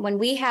 again, when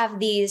we have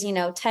these,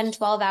 10,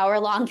 12 hour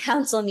long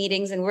council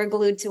meetings and we're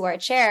glued to our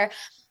chair,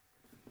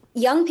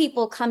 young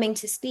people coming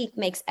to speak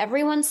makes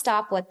everyone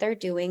stop what they're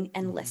doing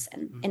and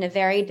listen in a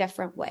very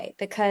different way.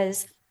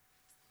 Because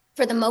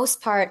for the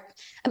most part,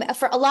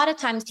 for a lot of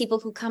times, people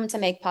who come to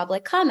make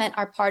public comment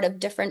are part of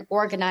different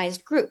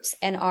organized groups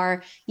and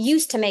are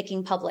used to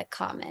making public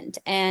comment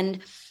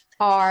and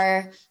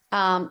are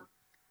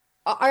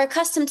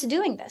accustomed to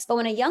doing this. But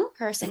when a young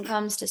person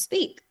comes to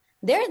speak,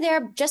 they're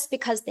there just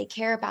because they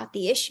care about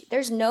the issue.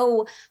 There's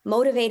no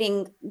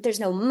there's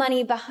no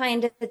money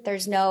behind it.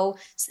 There's no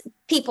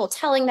people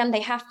telling them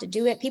they have to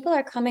do it. People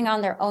are coming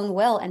on their own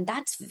will, and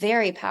that's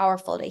very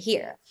powerful to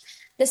hear.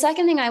 The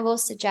second thing I will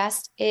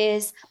suggest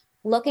is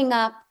looking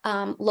up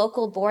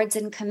local boards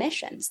and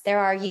commissions. There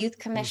are youth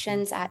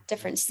commissions at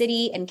different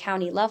city and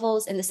county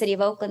levels. In the city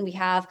of Oakland, we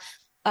have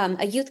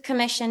a youth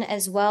commission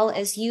as well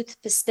as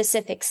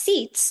youth-specific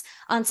seats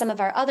on some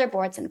of our other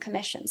boards and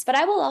commissions. But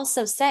I will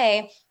also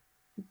say,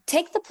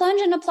 take the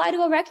plunge and apply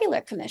to a regular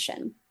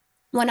commission.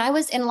 When I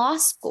was in law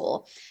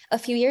school a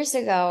few years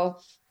ago,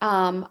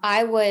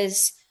 I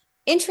was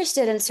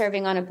interested in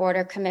serving on a board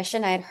or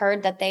commission. I had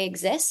heard that they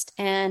exist,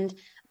 and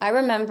I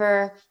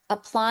remember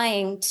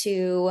applying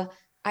to,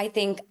 I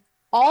think,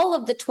 all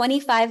of the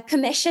 25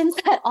 commissions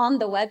that on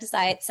the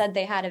website said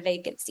they had a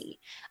vacancy.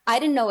 I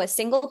didn't know a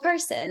single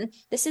person.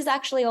 This is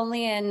actually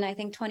only in, I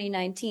think,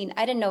 2019.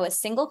 I didn't know a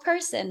single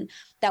person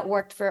that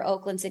worked for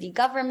Oakland city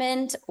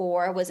government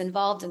or was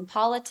involved in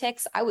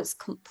politics. I was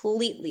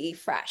completely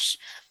fresh.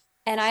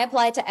 And I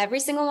applied to every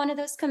single one of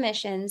those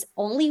commissions.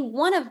 Only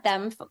one of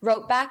them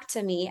wrote back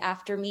to me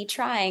after me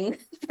trying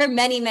for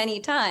many,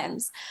 many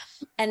times.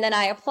 And then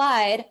I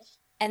applied,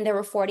 and there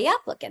were 40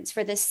 applicants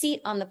for this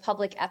seat on the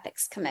Public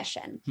Ethics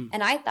Commission.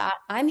 And I thought,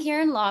 I'm here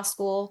in law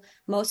school.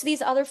 Most of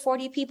these other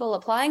 40 people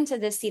applying to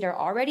this seat are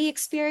already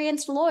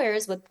experienced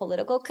lawyers with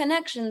political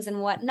connections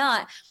and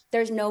whatnot.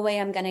 There's no way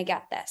I'm going to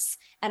get this.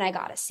 And I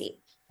got a seat.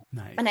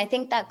 Nice. And I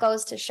think that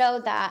goes to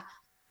show that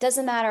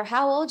doesn't matter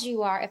how old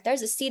you are, if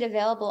there's a seat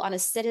available on a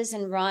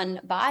citizen-run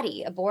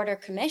body, a board or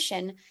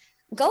commission,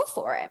 go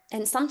for it.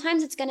 And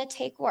sometimes it's going to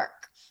take work.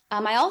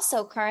 I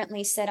also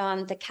currently sit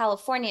on the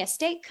California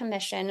State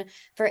Commission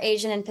for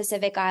Asian and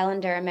Pacific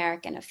Islander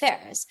American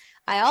Affairs.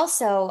 I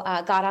also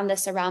got on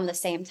this around the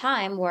same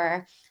time,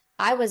 where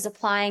I was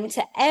applying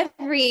to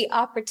every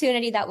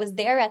opportunity that was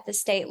there at the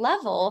state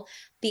level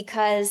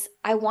because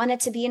I wanted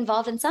to be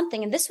involved in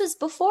something. And this was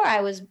before I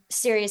was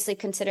seriously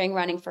considering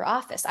running for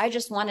office. I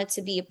just wanted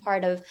to be a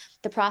part of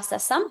the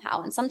process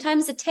somehow. And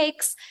sometimes it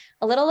takes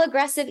a little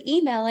aggressive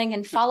emailing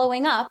and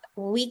following up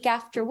week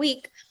after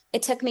week.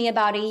 It took me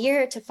about a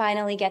year to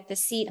finally get the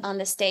seat on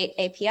the state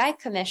API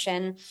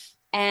commission.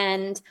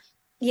 And,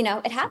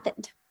 it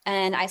happened.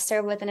 And I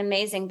served with an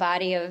amazing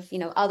body of,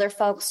 other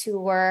folks who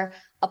were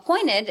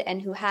appointed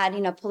and who had,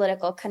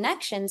 political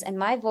connections. And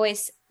my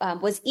voice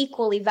was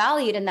equally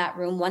valued in that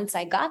room once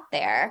I got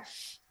there.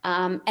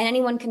 And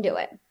anyone can do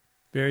it.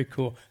 Very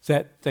cool. Is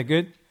that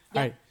good?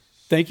 Yeah. All right.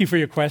 Thank you for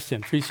your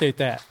question. Appreciate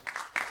that.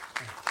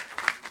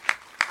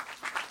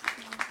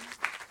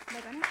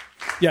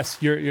 Yes,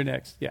 you're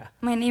next. Yeah.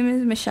 My name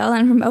is Michelle.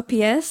 I'm from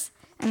LPS.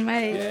 And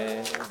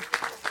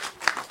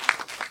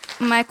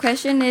my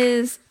question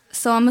is,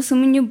 so I'm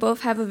assuming you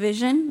both have a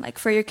vision, like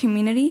for your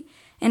community.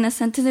 In a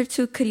sentence or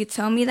two, could you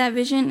tell me that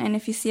vision and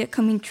if you see it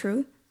coming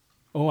true?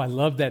 Oh, I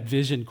love that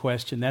vision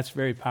question. That's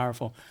very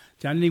powerful.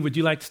 Janani, would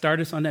you like to start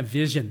us on that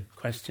vision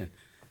question?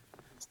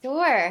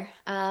 Sure.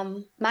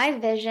 My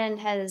vision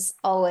has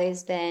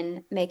always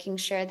been making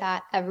sure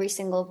that every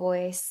single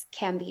voice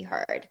can be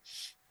heard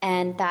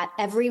and that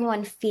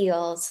everyone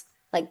feels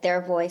like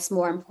their voice,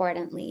 more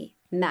importantly,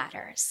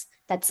 matters.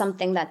 That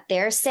something that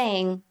they're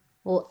saying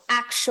will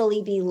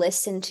actually be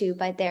listened to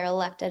by their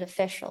elected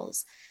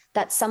officials.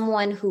 That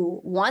someone who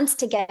wants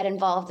to get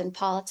involved in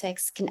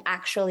politics can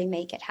actually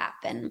make it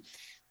happen.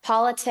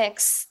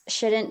 Politics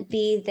shouldn't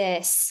be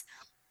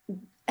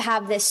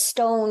have this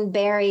stone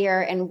barrier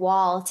and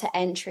wall to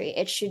entry.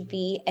 It should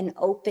be an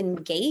open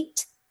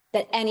gate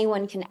that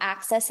anyone can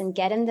access and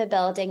get in the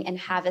building and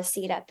have a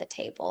seat at the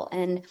table.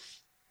 And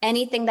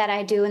anything that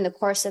I do in the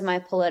course of my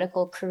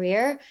political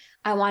career,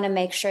 I want to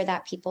make sure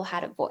that people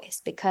had a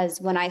voice, because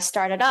when I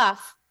started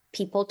off,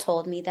 people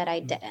told me that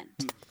I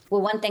didn't.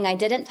 Well, one thing I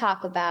didn't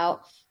talk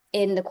about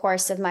in the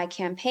course of my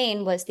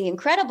campaign was the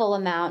incredible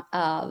amount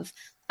of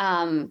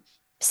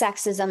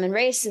sexism and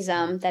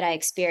racism that I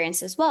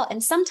experienced as well.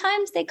 And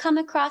sometimes they come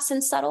across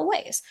in subtle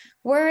ways.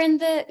 We're in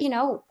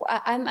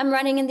I'm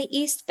running in the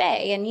East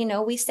Bay,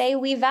 and, we say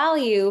we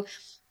value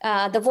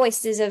the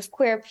voices of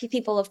queer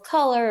people of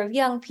color, of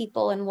young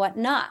people and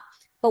whatnot.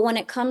 But when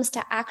it comes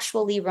to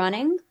actually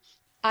running,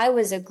 I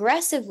was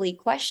aggressively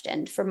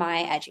questioned for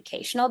my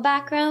educational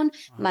background,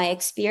 my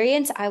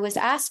experience. I was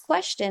asked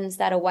questions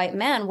that a white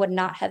man would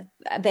not have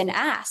been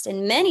asked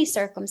in many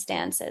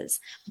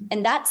circumstances.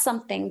 And that's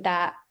something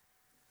that,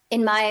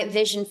 in my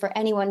vision for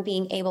anyone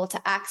being able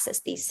to access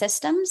these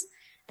systems,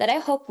 that I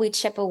hope we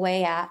chip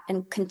away at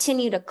and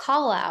continue to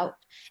call out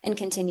and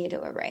continue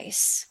to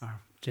erase.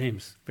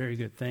 James, very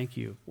good. Thank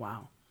you.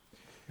 Wow.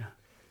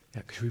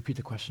 Yeah, could you repeat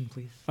the question,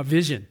 please? A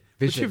vision.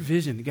 What's your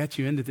vision that got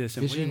you into this,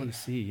 and vision, what do you want to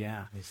see?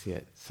 Yeah. I see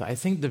it. So I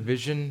think the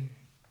vision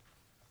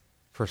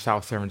for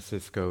South San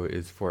Francisco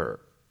is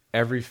for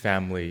every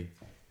family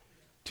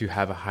to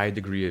have a high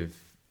degree of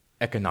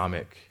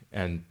economic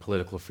and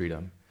political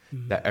freedom,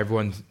 that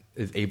everyone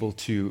is able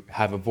to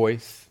have a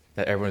voice,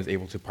 that everyone is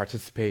able to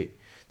participate,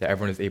 that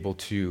everyone is able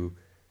to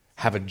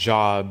have a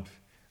job,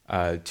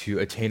 to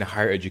attain a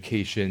higher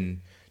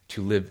education,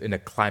 to live in a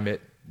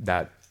climate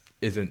that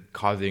isn't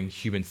causing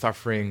human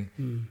suffering,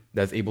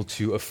 that's able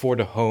to afford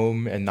a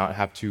home and not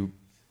have to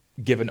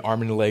give an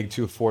arm and a leg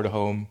to afford a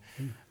home.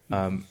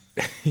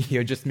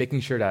 Just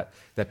making sure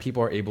that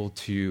people are able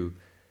to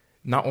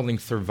not only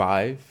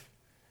survive,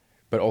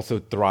 but also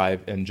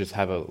thrive and just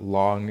have a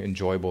long,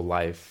 enjoyable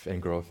life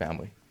and grow a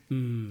family.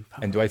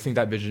 And do I think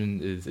that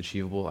vision is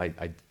achievable? I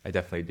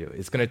definitely do.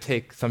 It's going to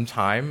take some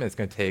time. It's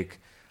going to take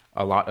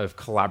a lot of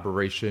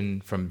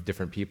collaboration from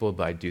different people,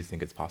 but I do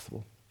think it's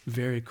possible.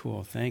 Very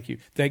cool. Thank you.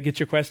 Did that get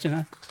your question,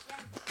 huh?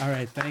 All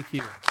right. Thank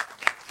you.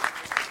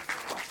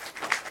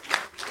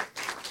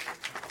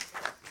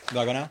 Do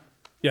I go now?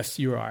 Yes,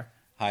 you are.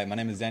 Hi, my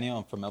name is Daniel.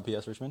 I'm from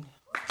LPS Richmond.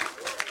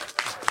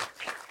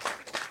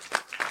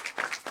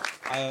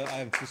 I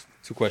have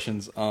two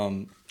questions.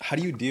 How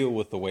do you deal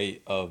with the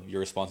weight of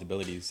your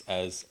responsibilities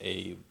as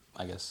a,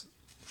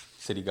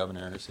 city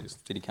governor or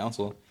city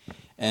council?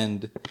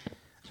 And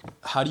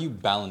how do you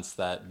balance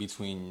that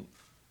between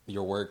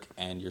your work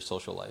and your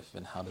social life?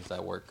 And how does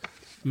that work?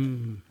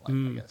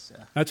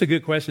 That's a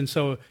good question.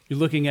 So you're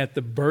looking at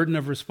the burden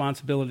of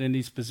responsibility in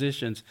these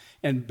positions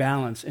and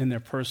balance in their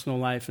personal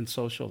life and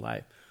social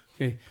life.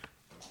 Okay,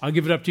 I'll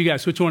give it up to you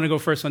guys. Which one to go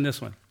first on this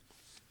one?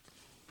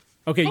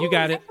 Okay, you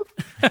got it.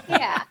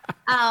 Yeah.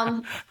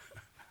 And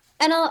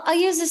I'll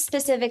use a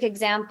specific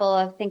example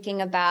of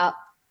thinking about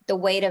the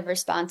weight of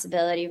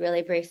responsibility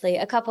really briefly.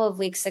 A couple of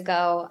weeks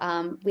ago,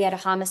 we had a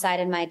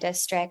homicide in my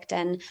district,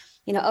 and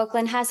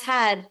Oakland has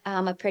had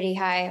a pretty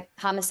high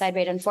homicide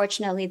rate,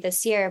 unfortunately,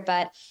 this year,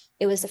 but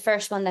it was the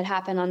first one that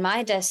happened on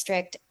my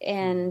district.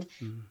 And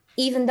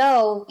even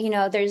though,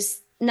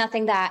 there's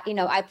nothing that,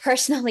 I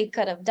personally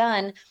could have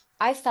done,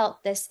 I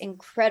felt this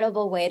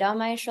incredible weight on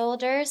my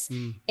shoulders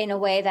in a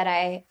way that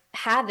I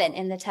haven't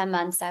in the 10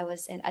 months I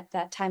was in, at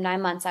that time, 9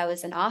 months I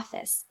was in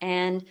office.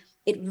 And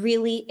it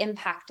really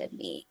impacted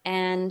me.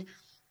 And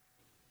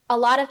a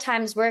lot of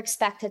times we're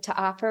expected to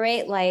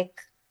operate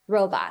like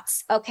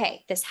robots.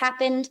 Okay, this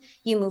happened,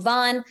 you move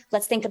on.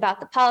 Let's think about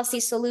the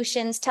policy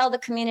solutions, tell the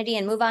community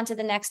and move on to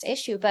the next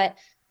issue. But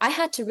I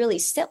had to really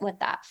sit with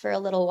that for a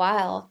little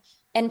while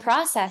and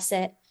process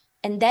it,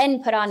 and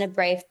then put on a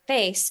brave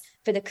face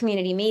for the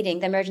community meeting,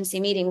 the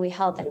emergency meeting we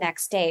held the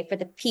next day, for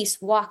the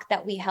peace walk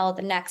that we held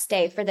the next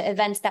day, for the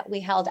events that we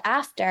held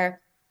after.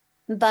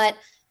 But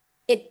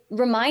it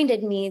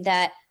reminded me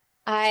that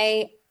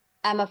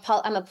I'm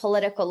a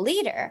political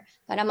leader,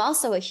 but I'm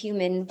also a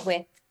human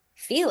with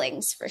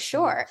feelings, for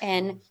sure.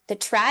 And the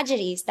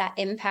tragedies that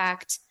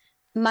impact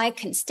my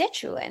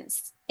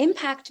constituents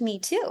impact me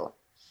too.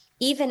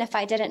 Even if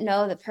I didn't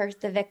know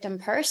the victim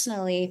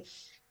personally,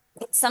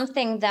 it's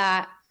something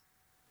that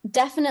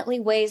definitely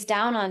weighs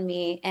down on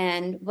me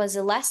and was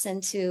a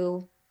lesson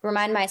to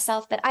remind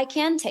myself that I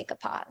can take a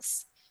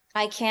pause.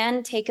 I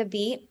can take a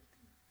beat,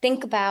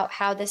 think about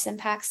how this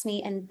impacts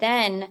me, and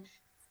then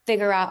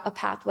figure out a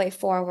pathway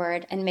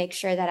forward and make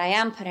sure that I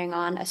am putting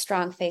on a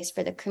strong face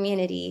for the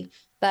community.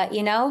 But,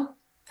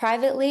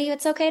 privately,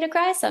 it's okay to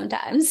cry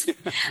sometimes.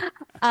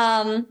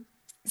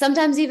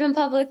 Sometimes even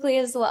publicly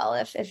as well,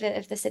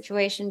 if the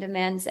situation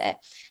demands it.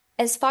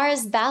 As far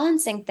as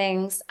balancing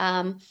things,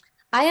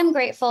 I am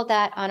grateful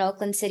that on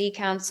Oakland City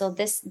Council,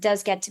 this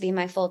does get to be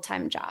my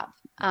full-time job.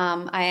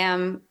 I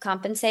am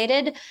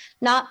compensated,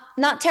 not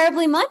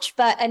terribly much,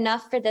 but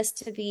enough for this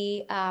to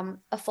be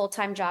a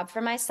full-time job for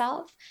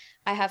myself.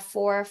 I have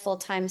 4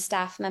 full-time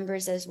staff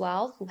members as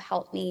well who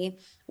help me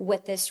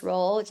with this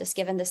role, just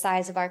given the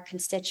size of our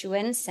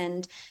constituents,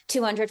 and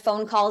 200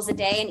 phone calls a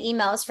day and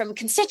emails from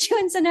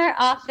constituents in our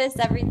office,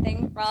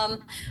 everything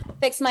from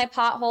fix my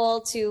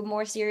pothole to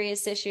more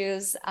serious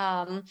issues.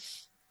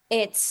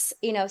 It's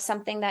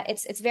something that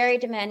it's very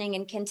demanding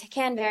and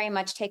can very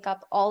much take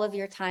up all of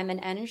your time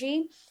and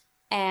energy.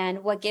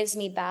 And what gives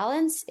me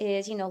balance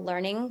is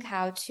learning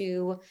how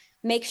to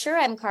make sure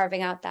I'm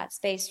carving out that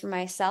space for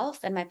myself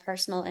and my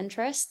personal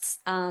interests.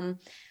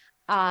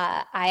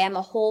 I am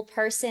a whole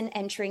person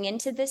entering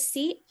into this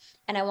seat,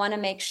 and I want to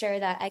make sure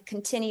that I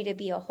continue to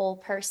be a whole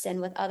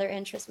person with other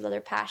interests, with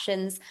other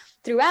passions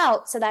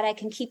throughout, so that I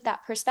can keep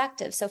that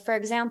perspective. So, for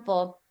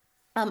example,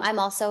 I'm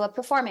also a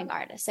performing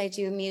artist. I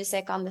do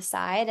music on the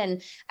side,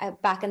 and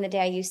back in the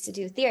day, I used to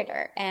do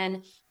theater.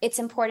 And it's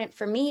important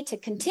for me to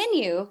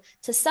continue,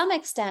 to some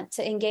extent,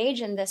 to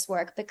engage in this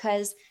work,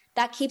 because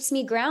that keeps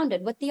me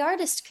grounded with the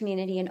artist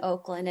community in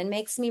Oakland and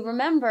makes me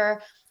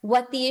remember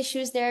what the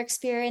issues they're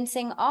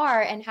experiencing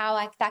are and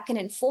how that can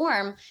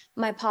inform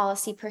my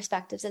policy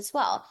perspectives as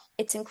well.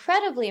 It's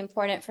incredibly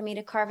important for me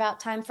to carve out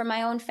time for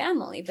my own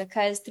family,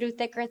 because through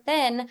thick or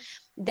thin,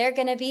 they're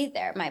going to be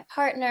there. My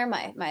partner,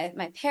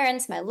 my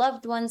parents, my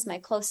loved ones, my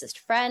closest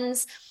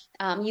friends.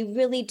 You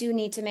really do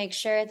need to make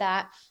sure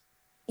that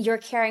you're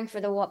caring for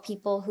the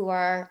people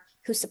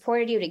who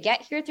supported you to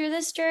get here through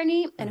this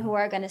journey and who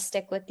are going to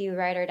stick with you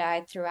ride or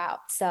die throughout.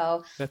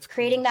 So that's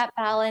creating that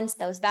balance,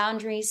 those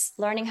boundaries,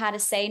 learning how to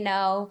say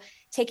no,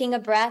 taking a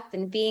breath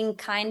and being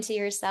kind to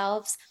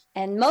yourselves.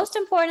 And most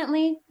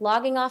importantly,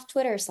 logging off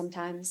Twitter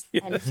sometimes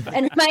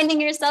and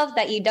reminding yourself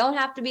that you don't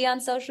have to be on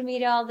social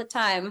media all the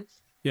time.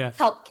 Yes.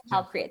 help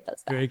create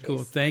those Very boundaries.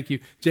 cool. Thank you.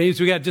 James,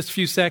 we got just a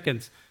few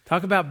seconds.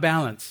 Talk about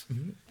balance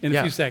in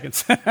a few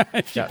seconds.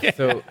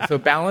 So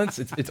balance,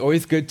 it's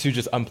always good to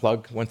just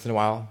unplug once in a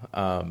while,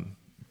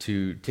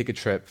 to take a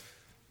trip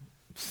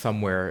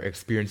somewhere,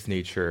 experience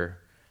nature.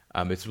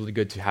 It's really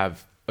good to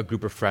have a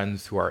group of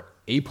friends who are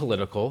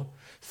apolitical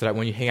so that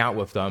when you hang out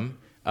with them,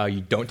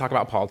 you don't talk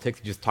about politics,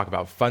 you just talk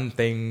about fun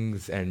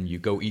things and you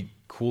go eat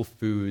cool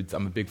foods.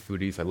 I'm a big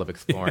foodie, so I love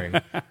exploring.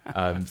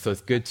 So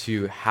it's good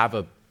to have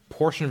a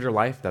portion of your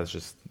life that's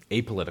just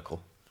apolitical.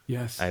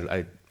 Yes.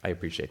 I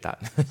appreciate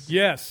that.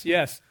 Yes.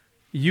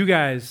 You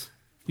guys,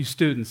 you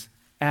students,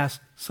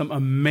 asked some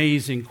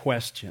amazing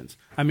questions.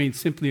 I mean,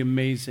 simply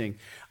amazing.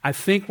 I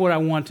think what I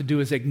want to do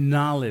is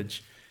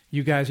acknowledge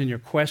you guys in your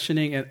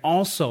questioning, and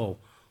also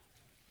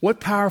what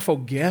powerful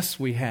guests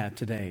we had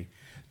today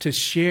to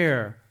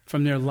share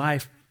from their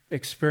life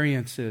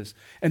experiences.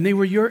 And they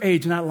were your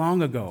age not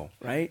long ago,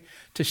 right?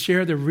 To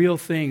share the real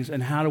things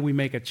and how do we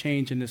make a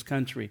change in this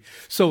country.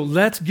 So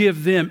let's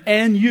give them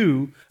and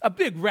you a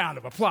big round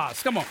of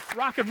applause. Come on,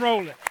 rock and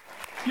roll it.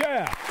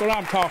 Yeah, that's what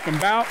I'm talking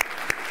about.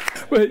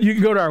 Well, you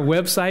can go to our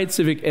website,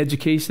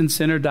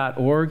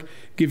 civiceducationcenter.org,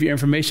 give your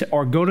information,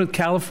 or go to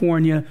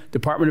California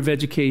Department of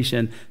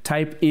Education,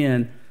 type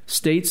in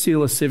State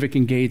Seal of Civic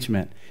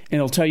Engagement, and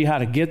it'll tell you how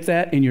to get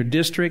that in your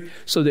district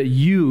so that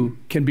you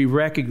can be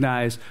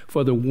recognized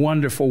for the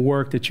wonderful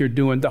work that you're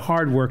doing, the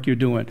hard work you're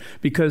doing,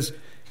 because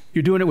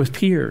you're doing it with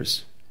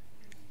peers.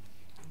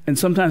 And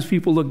sometimes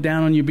people look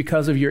down on you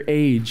because of your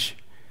age.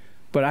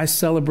 But I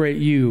celebrate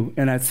you,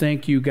 and I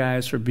thank you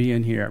guys for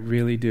being here. I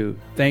really do.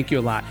 Thank you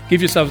a lot.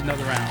 Give yourselves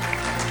another round.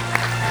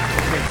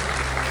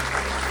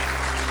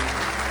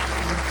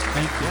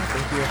 Thank you.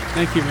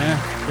 Thank you, man.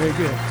 Very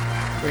good.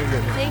 Very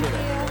good. Thank you.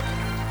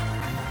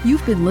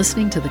 You've been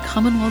listening to the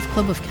Commonwealth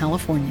Club of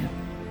California.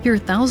 Hear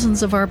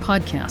thousands of our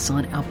podcasts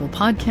on Apple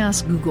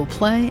Podcasts, Google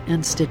Play,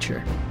 and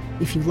Stitcher.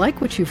 If you like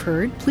what you've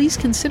heard, please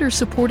consider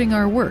supporting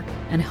our work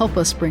and help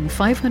us bring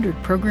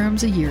 500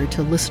 programs a year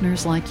to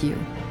listeners like you.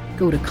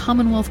 Go to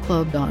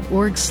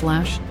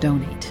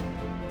commonwealthclub.org/donate.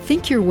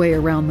 Think your way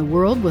around the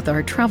world with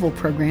our travel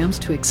programs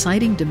to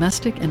exciting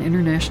domestic and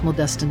international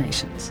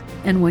destinations.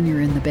 And when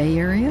you're in the Bay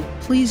Area,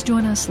 please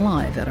join us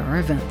live at our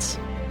events.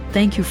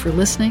 Thank you for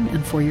listening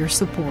and for your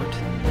support.